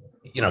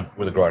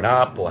 whether grown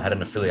up or had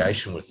an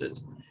affiliation with it,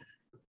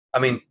 I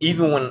mean,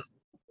 even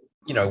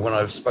when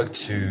I spoke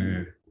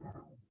to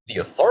the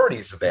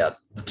authorities about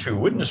the two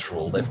witness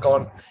rule, they've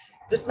gone,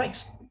 that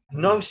makes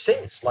no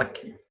sense.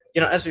 Like,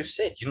 as we've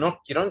said, you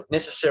don't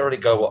necessarily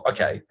go, well,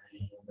 okay,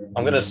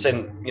 I'm going to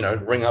send,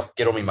 ring up,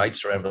 get all my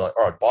mates around, be like,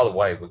 all right, by the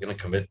way, we're going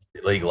to commit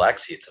illegal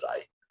acts here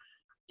today.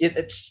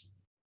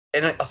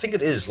 And I think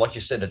it is, like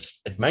you said,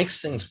 it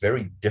makes things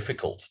very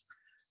difficult,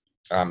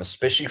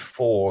 especially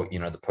for,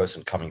 the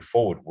person coming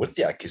forward with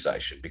the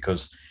accusation,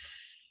 because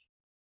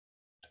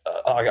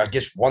I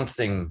guess one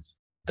thing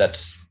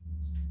that's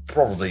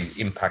probably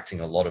impacting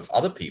a lot of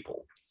other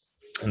people,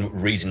 and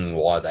reason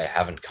why they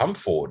haven't come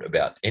forward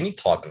about any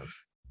type of,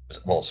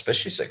 well,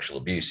 especially sexual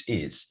abuse,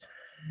 is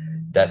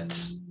that,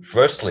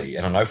 firstly,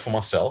 and I know for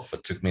myself,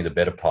 it took me the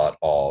better part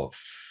of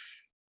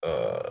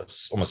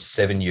almost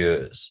 7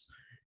 years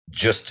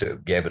just to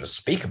be able to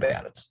speak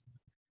about it.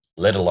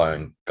 let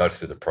alone go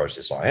through the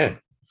process I am.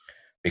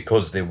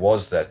 Because there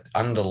was that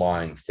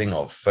underlying thing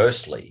of,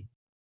 firstly,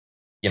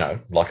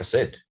 like I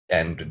said,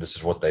 and this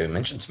is what they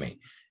mentioned to me,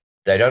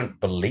 they don't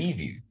believe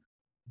you.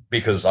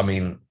 Because, I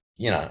mean,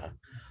 I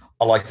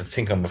like to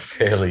think I'm a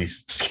fairly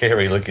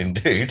scary looking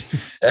dude.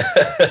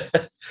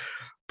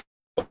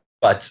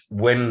 But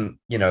when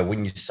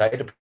you say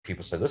to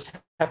people, so this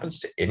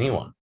happens to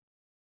anyone,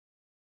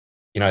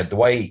 the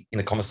way in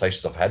the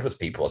conversations I've had with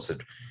people, I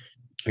said,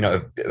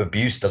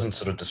 abuse doesn't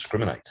sort of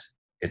discriminate.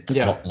 It's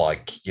not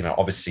like,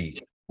 obviously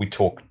we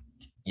talk,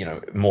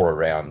 more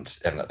around,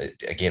 and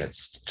again,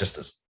 it's just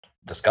as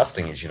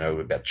disgusting as,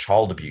 about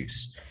child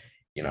abuse,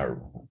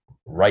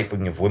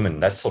 raping of women,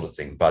 that sort of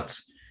thing. But,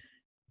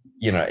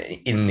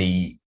 in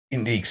the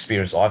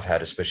experience I've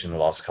had, especially in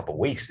the last couple of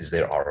weeks, is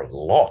there are a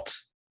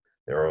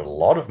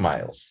lot of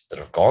males that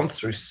have gone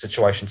through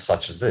situations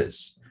such as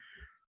this,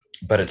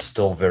 but it's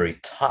still very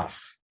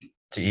tough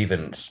to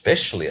even,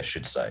 especially, I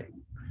should say,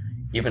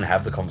 even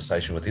have the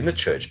conversation within the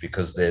church,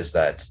 because there's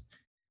that,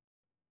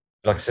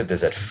 like I said,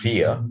 there's that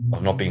fear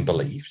of not being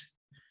believed.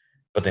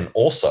 But then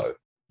also,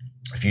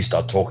 if you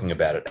start talking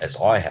about it, as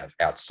I have,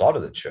 outside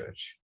of the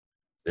church,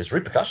 there's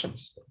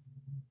repercussions.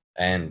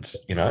 And,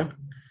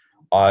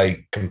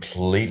 I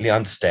completely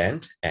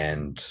understand,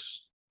 and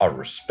I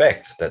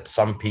respect that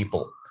some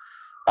people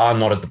are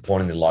not at the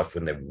point in their life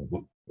when they're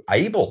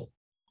able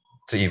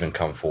to even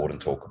come forward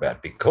and talk about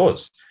it,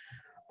 because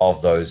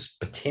of those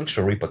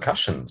potential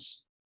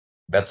repercussions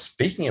about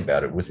speaking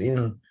about it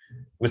within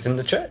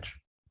the church.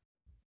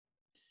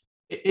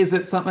 Is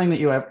it something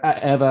that you have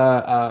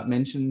ever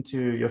mentioned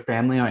to your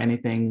family or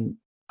anything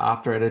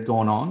after it had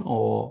gone on,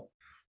 or?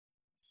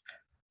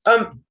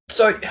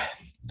 Sorry,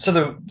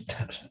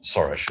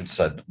 I should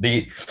say,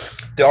 the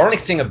ironic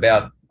thing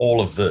about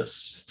all of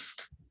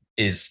this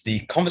is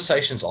the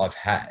conversations I've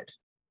had,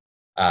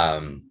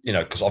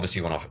 because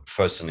obviously when I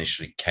first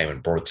initially came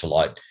and brought it to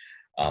light,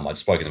 I'd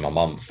spoken to my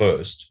mum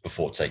first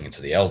before taking it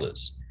to the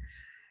elders.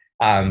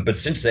 But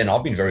since then,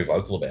 I've been very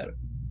vocal about it.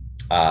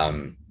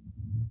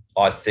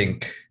 I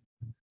think,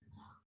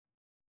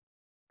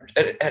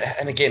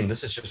 and again,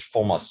 this is just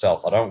for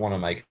myself. I don't want to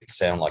make it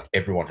sound like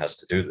everyone has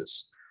to do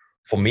this.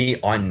 For me,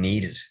 I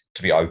needed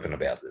to be open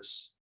about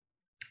this.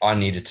 I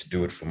needed to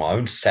do it for my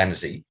own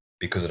sanity,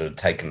 because it had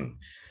taken,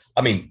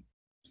 I mean,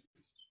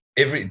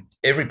 every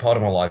part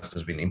of my life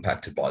has been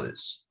impacted by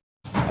this.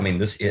 I mean,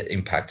 this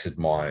impacted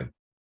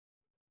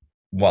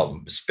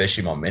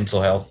especially my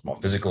mental health, my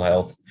physical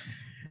health,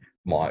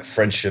 my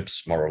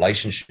friendships, my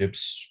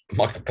relationships,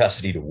 my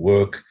capacity to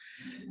work.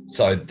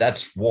 So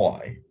that's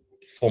why,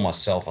 for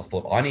myself, I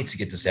thought I need to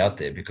get this out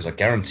there, because I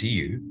guarantee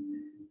you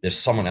there's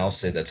someone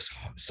else there that's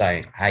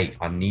saying, hey,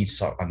 I need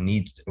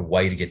a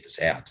way to get this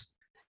out.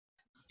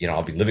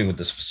 I've been living with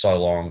this for so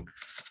long.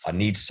 I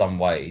need some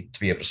way to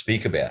be able to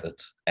speak about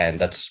it. And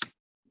that's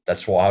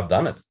why I've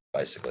done it,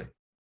 basically.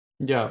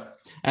 Yeah.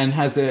 And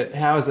how has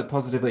it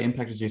positively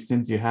impacted you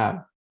since you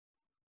have?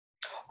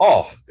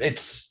 Oh,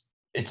 it's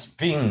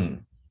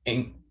been,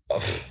 I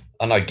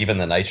know, given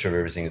the nature of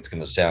everything, it's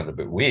going to sound a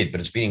bit weird, but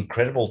it's been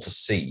incredible to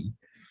see,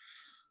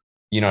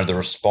 the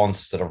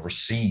response that I've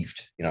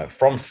received,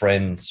 from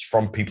friends,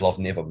 from people I've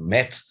never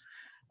met,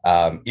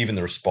 even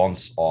the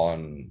response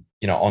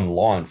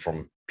online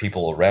from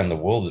people around the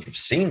world that have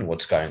seen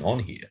what's going on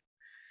here.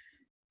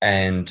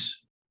 And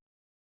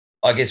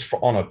I guess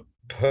on a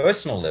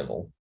personal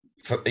level,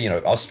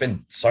 I've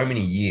spent so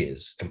many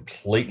years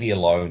completely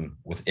alone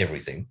with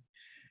everything.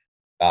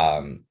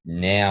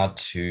 Now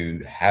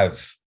to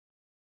have,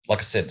 like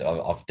I said,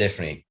 I've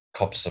definitely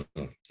copped some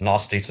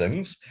nasty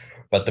things,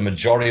 but the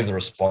majority of the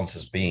response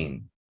has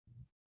been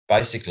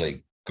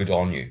basically good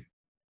on you,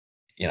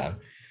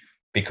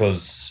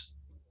 because,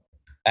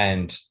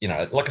 and,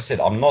 like I said,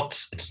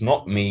 it's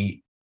not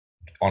me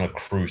on a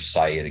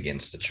crusade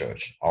against the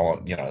church. I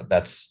want,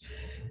 that's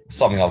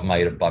something I've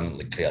made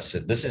abundantly clear. I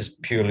said, this is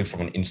purely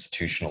from an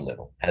institutional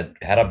level. Had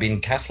I been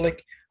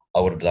Catholic, I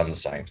would have done the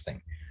same thing.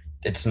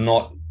 It's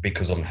not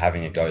because I'm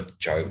having a go at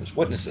Jehovah's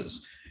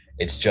Witnesses.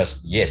 It's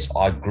just, yes,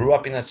 I grew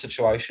up in that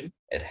situation.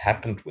 It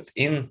happened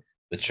within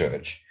the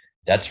church.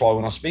 That's why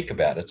when I speak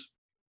about it,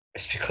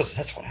 it's because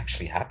that's what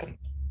actually happened.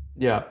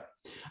 Yeah.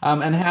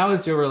 And how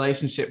has your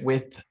relationship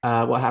with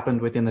what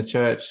happened within the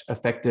church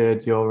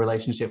affected your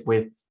relationship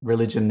with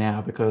religion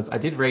now? Because I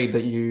did read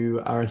that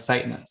you are a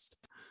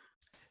Satanist.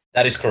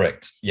 That is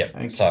correct. Yeah.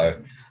 Okay.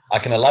 So I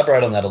can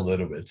elaborate on that a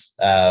little bit.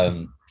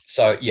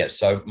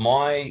 So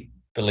my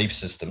belief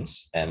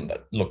systems, and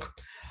look,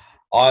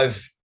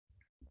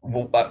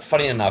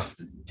 funny enough,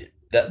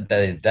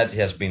 that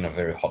has been a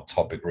very hot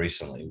topic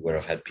recently, where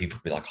I've had people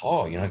be like,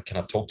 oh, can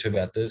I talk to you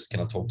about this?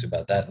 Can I talk to you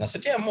about that? And I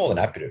said, yeah, I'm more than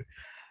happy to.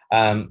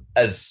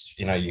 As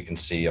you can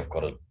see, I've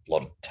got a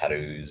lot of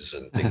tattoos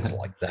and things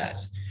like that.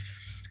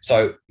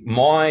 So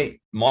my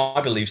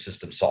belief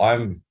system. So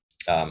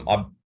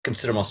I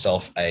consider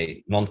myself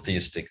a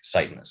non-theistic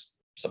Satanist.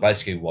 So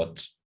basically,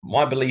 what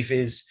my belief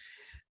is,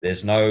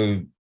 there's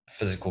no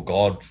physical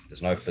God,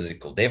 there's no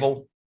physical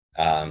devil.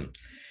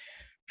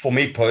 For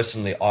me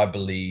personally, I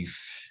believe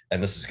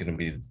and this is going to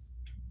be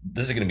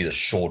the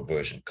short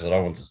version because I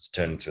don't want this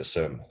to turn into a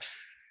sermon.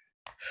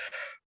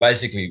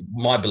 Basically,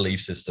 my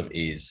belief system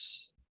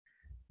is,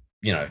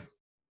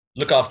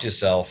 look after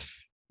yourself,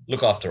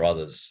 look after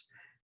others,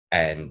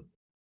 and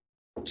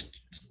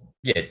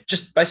yeah,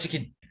 just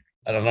basically,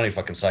 I don't know if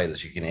I can say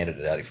this. You can edit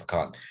it out if I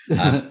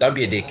can't. Don't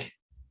be a dick.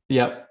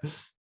 Yep.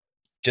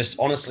 Just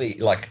honestly,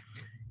 like,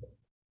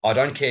 I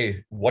don't care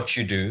what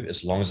you do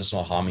as long as it's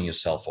not harming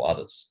yourself or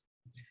others.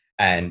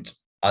 And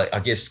I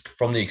guess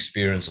from the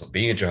experience of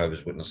being a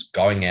Jehovah's Witness,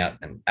 going out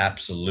and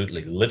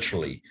absolutely,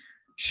 literally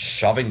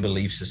shoving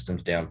belief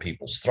systems down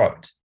people's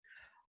throat,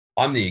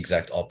 I'm the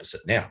exact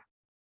opposite now.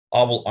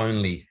 I will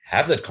only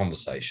have that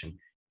conversation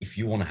if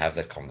you want to have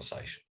that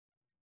conversation.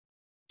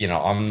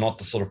 I'm not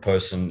the sort of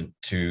person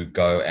to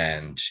go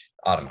and,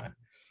 I don't know,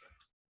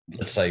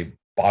 let's say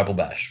Bible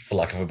bash, for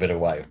lack of a better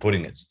way of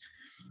putting it,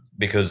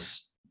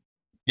 because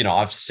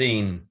I've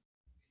seen,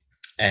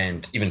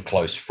 and even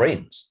close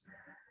friends,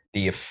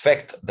 the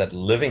effect that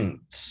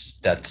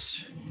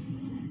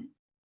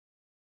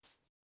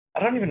I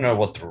don't even know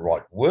what the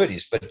right word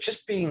is, but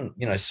just being,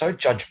 so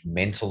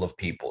judgmental of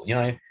people,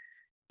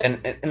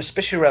 and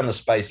especially around the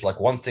space. Like,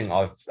 one thing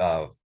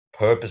I've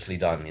purposely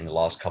done in the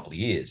last couple of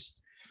years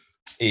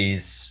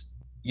is,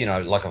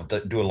 like, I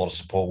do a lot of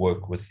support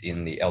work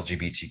within the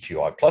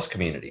LGBTQI plus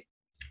community,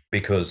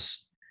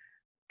 because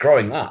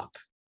growing up,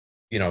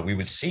 we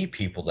would see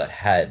people that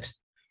had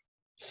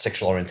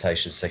sexual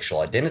orientation,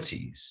 sexual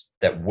identities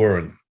that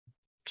weren't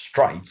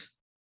straight,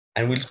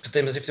 and we looked at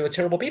them as if they were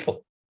terrible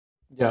people.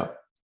 Yeah.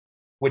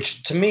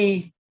 Which, to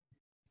me,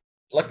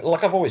 like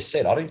I've always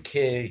said, I don't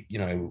care,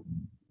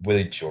 whether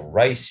it's your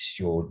race,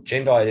 your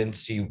gender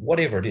identity,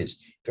 whatever it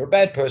is. If you're a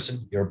bad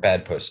person, you're a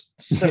bad person.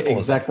 Simple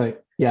exactly. As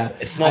that. Yeah.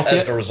 It's not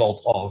as the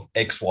result of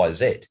X, Y,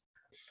 Z.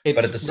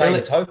 But at the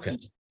same token,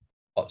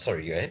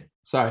 sorry, go ahead.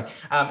 Sorry.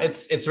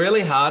 It's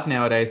really hard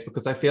nowadays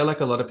because I feel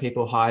like a lot of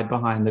people hide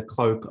behind the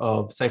cloak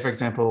of, say, for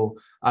example,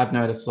 I've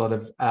noticed a lot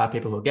of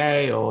people who are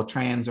gay or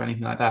trans or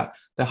anything like that.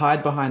 They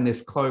hide behind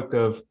this cloak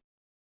of,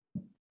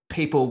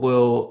 people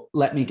will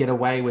let me get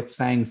away with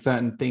saying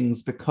certain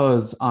things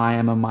because I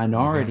am a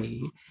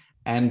minority. Mm-hmm.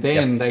 And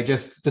then they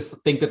just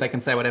think that they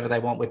can say whatever they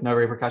want with no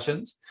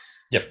repercussions.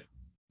 Yep.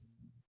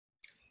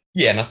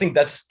 Yeah, and I think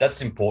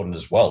that's important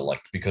as well,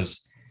 like,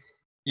 because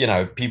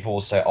people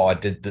will say, oh, I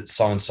did that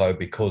so-and-so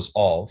because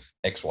of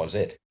X, Y,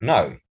 Z.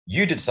 No,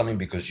 you did something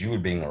because you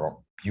were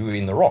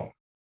in the wrong.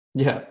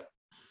 Yeah.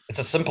 It's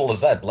as simple as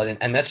that.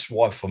 And that's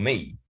why, for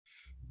me,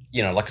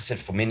 like I said,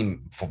 for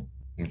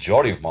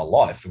majority of my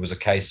life, it was a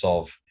case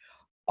of,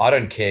 I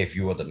don't care if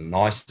you are the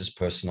nicest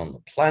person on the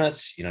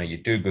planet, you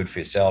do good for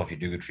yourself, you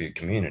do good for your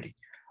community,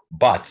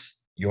 but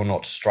you're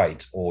not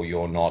straight, or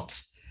you're not,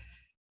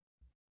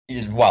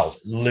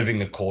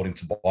 living according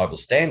to Bible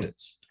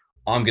standards.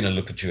 I'm going to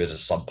look at you as a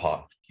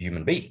subpar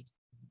human being.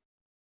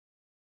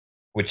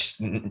 Which,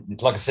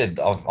 like I said,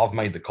 I've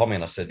made the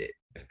comment. I said,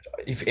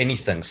 if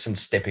anything,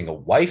 since stepping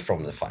away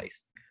from the faith,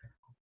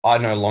 I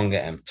no longer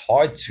am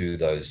tied to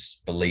those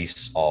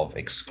beliefs of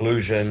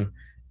exclusion,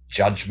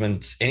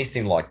 judgment,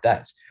 anything like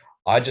that.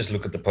 I just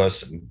look at the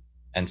person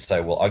and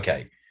say, well,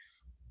 okay,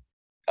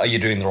 are you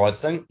doing the right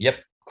thing? Yep,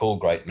 cool,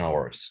 great, no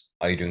worries.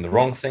 Are you doing the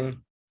wrong thing?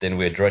 Then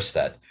we address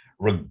that,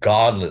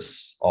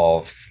 regardless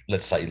of,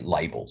 let's say,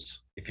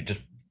 labels. If you're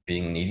just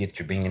being an idiot,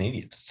 you're being an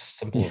idiot. It's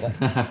simple as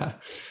that.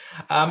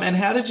 And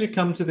how did you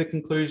come to the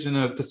conclusion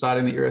of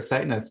deciding that you're a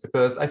Satanist?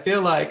 Because I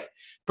feel like,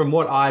 from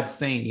what I've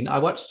seen, I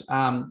watched,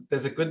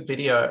 there's a good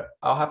video,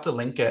 I'll have to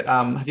link it.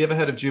 Have you ever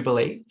heard of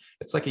Jubilee?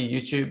 It's like a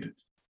YouTube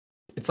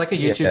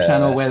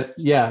channel where,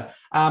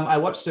 I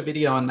watched a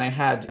video and they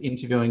had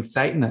interviewing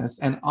Satanists,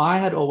 and I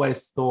had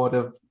always thought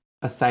of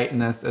a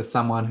Satanist as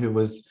someone who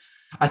was,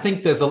 I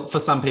think for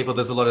some people,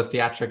 there's a lot of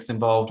theatrics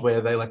involved where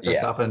they like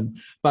dress up,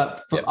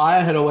 I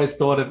had always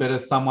thought of it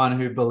as someone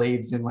who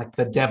believes in like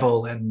the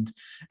devil and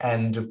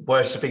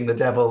worshipping the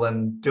devil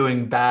and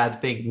doing bad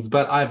things.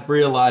 But I've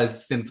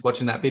realized since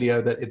watching that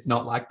video that it's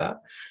not like that.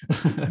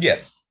 Yeah.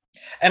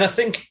 And I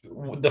think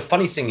the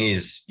funny thing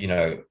is,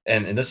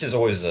 and this is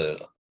always a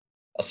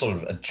sort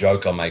of a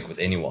joke I make with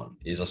anyone,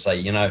 is I say,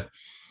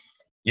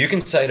 you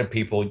can say to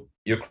people,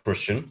 you're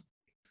Christian,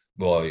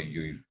 well,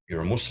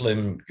 you're a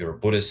Muslim, you're a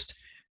Buddhist.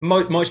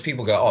 Most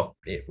people go, oh,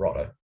 yeah,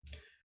 righto.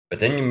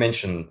 But then you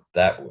mention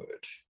that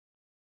word,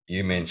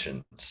 you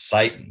mention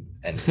Satan,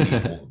 and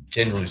people,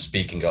 generally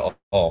speaking, go,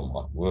 oh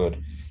my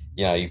word,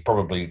 he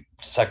probably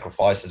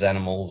sacrifices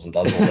animals and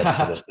does all that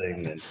sort of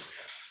thing. And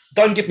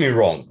don't get me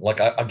wrong, like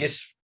I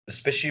guess,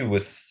 especially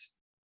with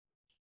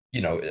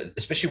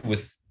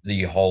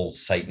the whole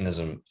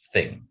Satanism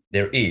thing,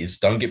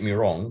 don't get me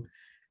wrong,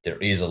 there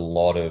is a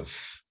lot of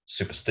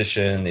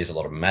superstition, there's a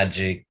lot of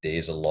magic,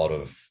 there's a lot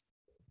of,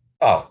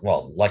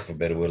 like for a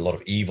better word, a lot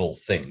of evil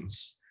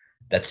things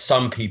that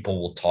some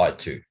people will tie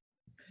to.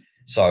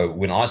 So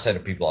when I say to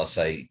people, I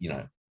say,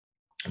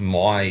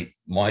 my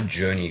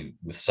journey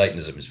with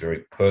Satanism is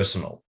very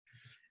personal.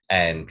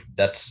 And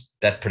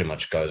that pretty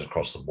much goes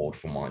across the board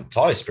for my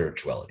entire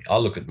spirituality. I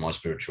look at my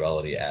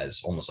spirituality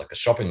as almost like a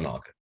shopping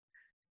market.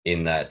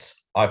 in that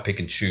I pick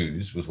and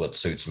choose with what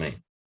suits me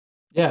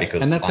Yeah, and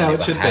because that's I how it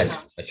never should be. had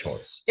a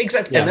choice.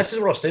 Exactly. And Yeah. this is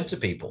what I've said to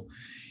people.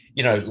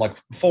 Like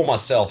for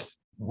myself,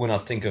 when I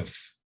think of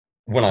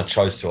when I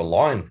chose to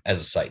align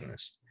as a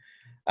Satanist,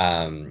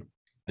 um,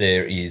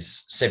 there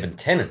is 7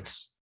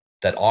 tenets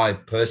that I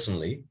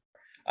personally,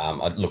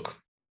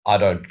 I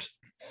don't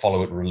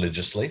follow it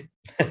religiously.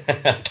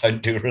 I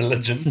don't do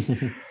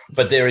religion,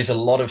 but there is a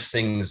lot of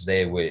things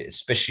there where,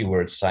 especially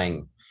where it's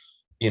saying,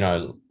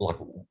 like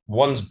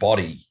one's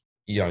body,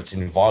 it's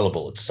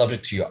inviolable. It's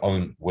subject to your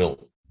own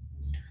will.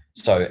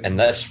 So, and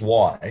that's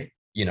why,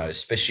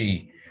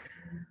 especially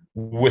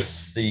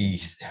with the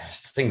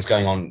things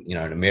going on, in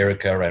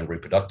America around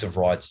reproductive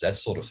rights, that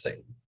sort of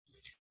thing.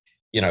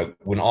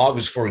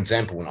 For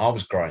example, when I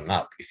was growing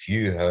up, if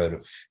you heard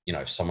of,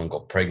 if someone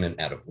got pregnant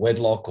out of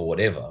wedlock or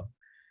whatever,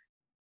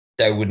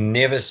 they would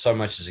never so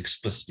much as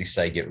explicitly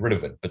say get rid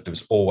of it, but there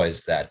was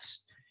always that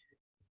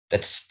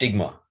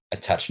stigma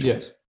attached to Yeah.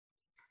 it.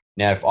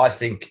 Now, if I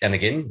think, and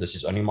again, this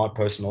is only my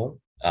personal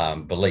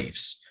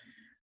beliefs,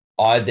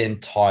 I then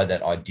tie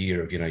that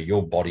idea of,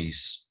 your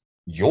body's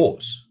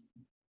yours.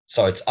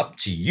 So it's up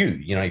to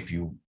you, if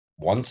you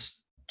want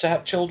to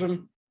have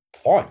children,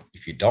 fine.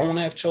 If you don't want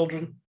to have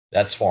children,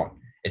 that's fine.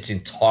 It's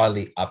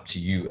entirely up to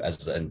you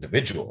as the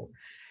individual.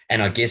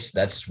 And I guess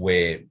that's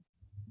where,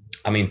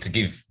 to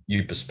give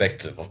you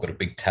perspective, I've got a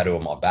big tattoo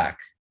on my back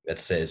that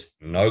says,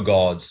 no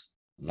gods,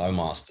 no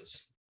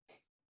masters.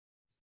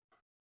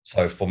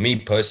 So for me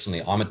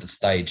personally, I'm at the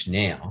stage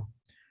now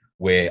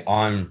where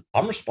I'm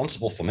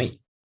responsible for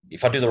me.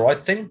 If I do the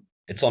right thing,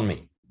 it's on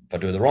me. If I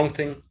do the wrong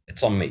thing,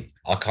 it's on me.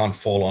 I can't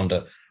fall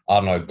under, I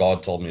don't know,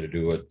 God told me to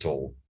do it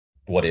or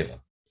whatever.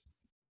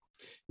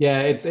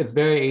 Yeah, it's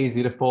very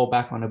easy to fall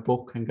back on a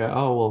book and go,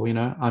 oh,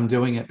 well, I'm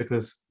doing it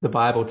because the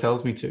Bible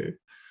tells me to.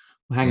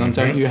 Hang on,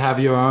 don't Mm-hmm. you have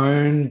your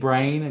own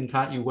brain and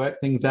can't you work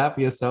things out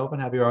for yourself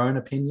and have your own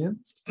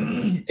opinions?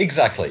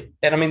 Exactly.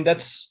 And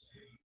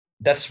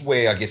that's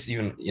where I guess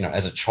even,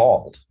 as a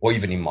child or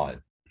even in my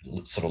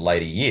sort of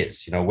later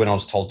years, when I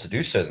was told to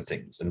do certain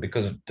things and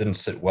because it didn't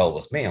sit well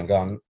with me, I'm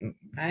going,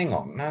 hang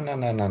on,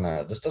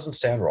 no, this doesn't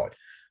sound right.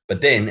 But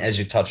then as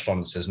you touched on,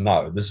 it says,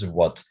 no, this is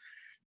what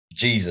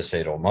Jesus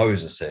said or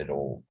Moses said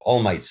or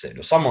Olmate said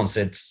or someone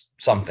said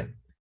something.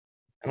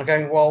 And I'm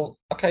going, well,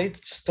 okay, it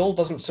still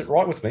doesn't sit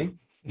right with me.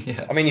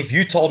 Yeah. I mean, if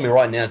you told me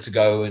right now to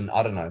go and,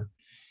 I don't know,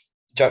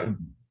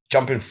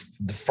 jump in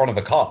the front of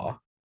a car,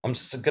 I'm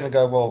just going to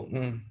go, well,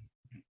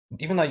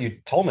 even though you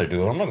told me to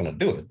do it, I'm not going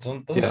to do it.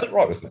 It doesn't sit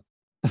right with me.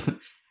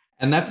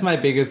 And that's my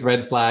biggest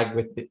red flag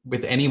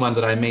with anyone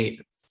that I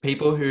meet.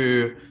 People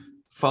who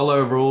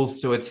follow rules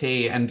to a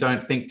T and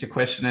don't think to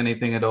question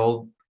anything at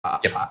all.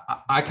 Yep.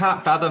 I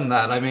can't fathom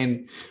that. I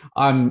mean,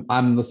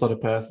 I'm the sort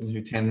of person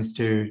who tends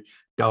to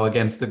go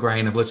against the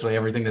grain of literally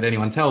everything that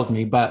anyone tells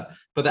me. But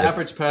for the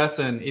average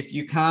person, if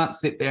you can't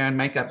sit there and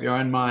make up your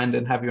own mind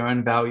and have your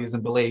own values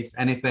and beliefs,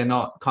 and if they're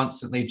not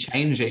constantly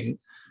changing,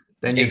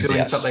 then you're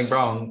doing something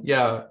wrong.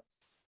 Yeah.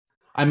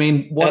 I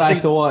mean, what I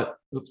thought.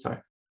 Oops, sorry.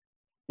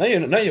 No,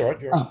 you're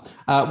right. You're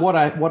right.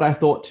 What I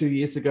thought 2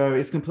 years ago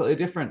is completely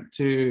different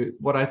to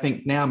what I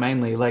think now.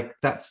 Mainly, like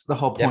that's the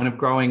whole point of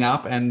growing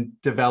up and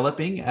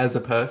developing as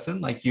a person.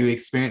 Like you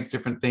experience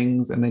different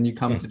things, and then you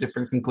come to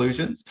different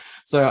conclusions.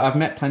 So I've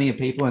met plenty of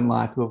people in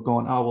life who have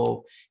gone,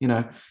 oh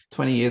well,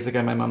 20 years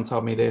ago my mum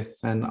told me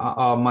this, and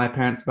my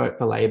parents vote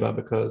for Labor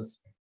because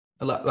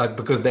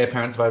their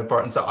parents voted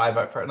for it, and so I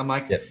vote for it. And I'm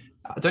like,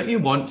 don't you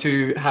want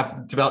to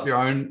develop your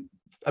own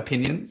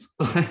opinions?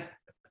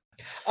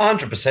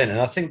 100%. And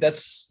I think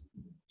that's,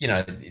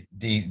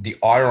 the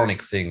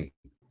ironic thing,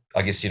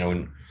 I guess,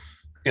 when,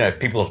 if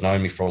people have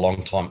known me for a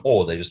long time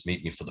or they just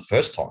meet me for the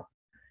first time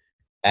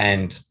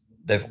and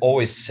they've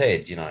always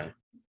said,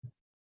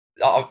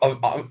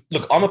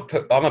 look,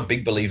 I'm a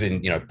big believer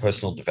in,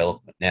 personal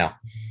development. Now,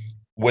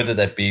 whether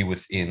that be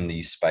within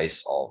the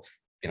space of,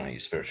 your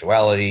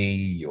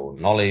spirituality, your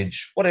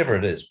knowledge, whatever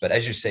it is. But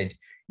as you said,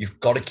 you've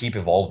got to keep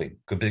evolving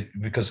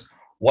because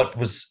what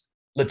was,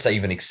 let's say,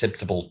 even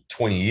acceptable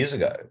 20 years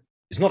ago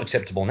is not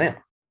acceptable now.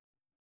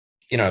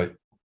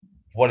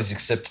 What is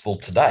acceptable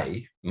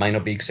today may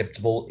not be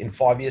acceptable in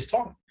 5 years'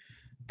 time.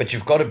 But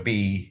you've got to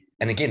be,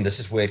 and again, this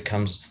is where it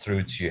comes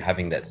through to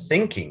having that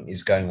thinking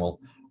is going, well,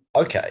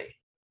 okay,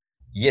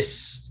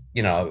 yes,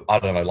 I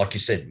don't know, like you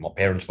said, my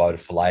parents voted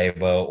for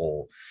Labor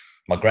or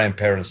my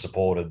grandparents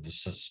supported the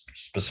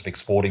specific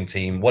sporting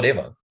team,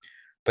 whatever.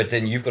 But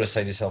then you've got to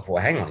say to yourself,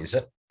 well, hang on, is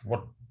that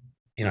what,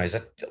 is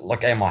that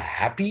like, am I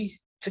happy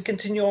to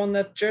continue on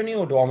that journey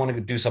or do I want to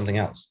do something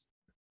else?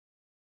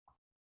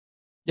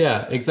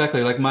 Yeah,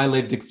 exactly. Like my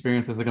lived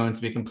experiences are going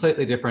to be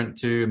completely different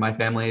to my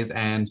family's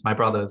and my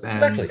brother's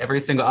and every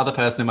single other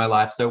person in my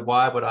life. So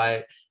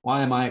why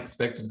am I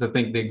expected to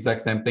think the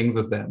exact same things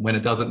as them when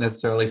it doesn't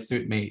necessarily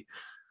suit me?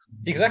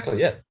 Exactly.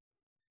 Yeah.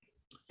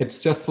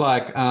 It's just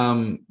like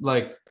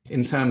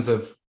in terms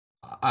of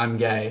I'm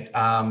gay.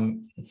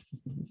 I'm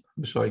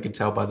sure you could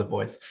tell by the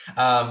voice.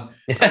 But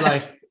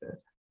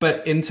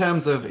in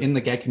terms of in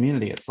the gay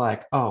community, it's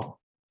like, oh,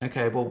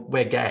 okay, well,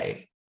 we're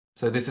gay.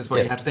 So this is what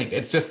Yeah. you have to think.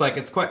 It's just like,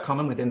 it's quite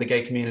common within the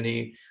gay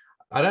community.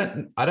 I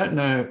don't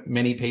know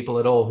many people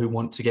at all who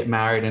want to get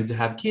married and to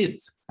have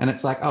kids. And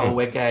it's like, oh, Mm.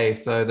 we're gay,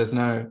 so there's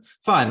no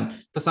fine.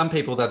 For some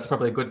people, that's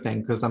probably a good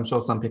thing, because I'm sure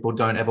some people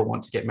don't ever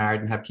want to get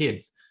married and have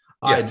kids.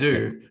 I Yeah.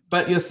 do.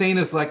 But you're seen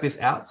as like this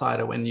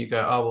outsider when you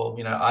go, oh,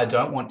 well, I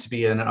don't want to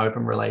be in an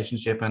open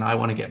relationship and I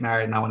want to get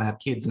married and I want to have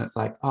kids. And it's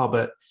like, oh,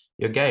 but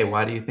you're gay.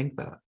 Why do you think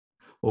that?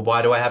 Well,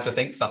 why do I have to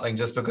think something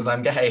just because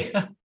I'm gay?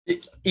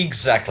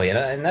 Exactly.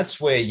 And that's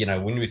where,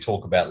 when we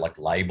talk about like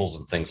labels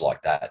and things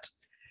like that,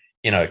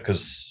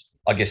 because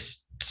I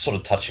guess sort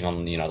of touching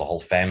on, the whole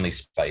family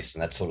space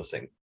and that sort of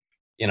thing,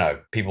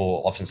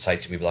 people often say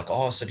to me, like,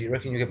 oh, so do you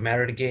reckon you get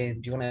married again?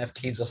 Do you want to have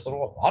kids? I thought,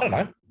 well, I don't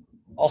know.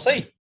 I'll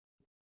see.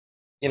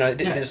 Yeah.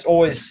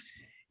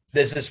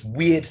 There's this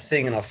weird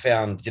thing. And I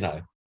found,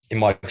 in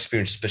my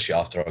experience, especially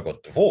after I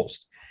got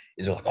divorced,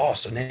 is like, oh,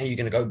 so now you're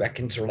going to go back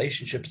into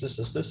relationships,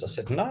 this. I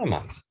said, no,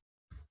 mate.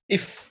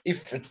 If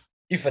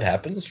it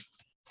happens,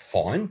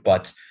 fine.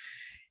 But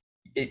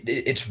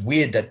it's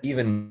weird that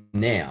even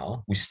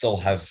now we still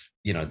have,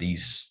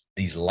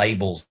 these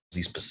labels,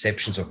 these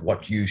perceptions of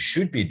what you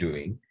should be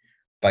doing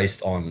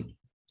based on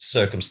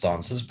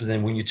circumstances. But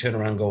then when you turn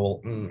around and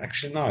go, well,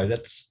 actually, no,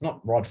 that's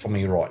not right for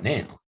me right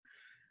now.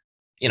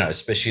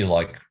 Especially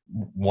like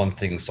one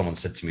thing someone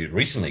said to me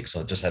recently, because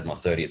I just had my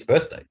 30th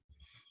birthday.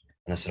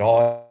 And I said,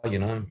 oh,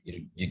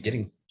 you're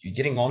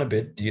getting on a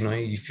bit,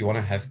 if you want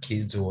to have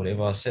kids or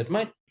whatever. I said,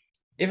 mate,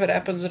 if it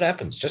happens, it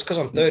happens. Just because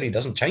I'm 30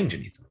 doesn't change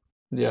anything.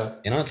 Yeah.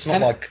 It's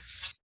not like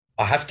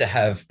I have to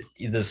have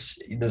this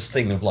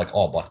thing of like,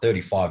 oh, by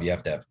 35, you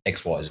have to have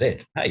X, Y, Z.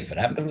 Hey, if it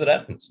happens, it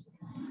happens.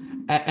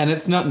 And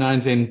it's not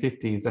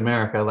 1950s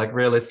America. Like,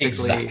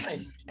 realistically,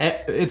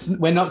 Exactly.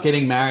 we're not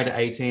getting married at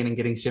 18 and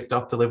getting shipped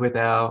off to live with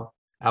our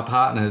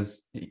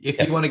partners. If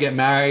you want to get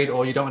married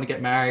or you don't want to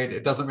get married,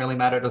 it doesn't really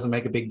matter. It doesn't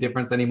make a big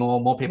difference anymore.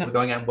 More people are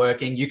going out and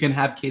working. You can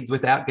have kids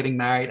without getting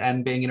married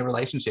and being in a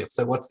relationship.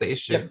 So what's the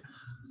issue? Yep.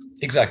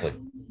 Exactly.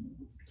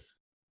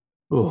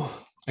 Ooh.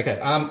 Okay.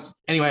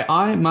 Anyway,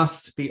 I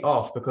must be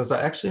off because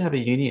I actually have a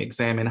uni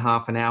exam in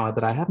half an hour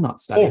that I have not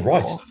studied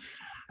for.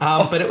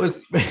 But it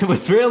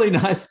was really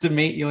nice to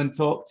meet you and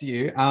talk to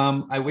you.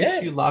 I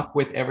wish you luck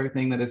with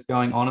everything that is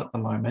going on at the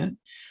moment.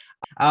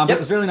 But it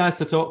was really nice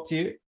to talk to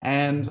you,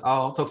 and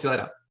I'll talk to you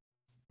later.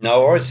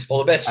 No worries. All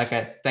the best.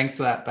 Okay. Thanks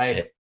for that,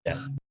 babe.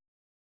 Yeah.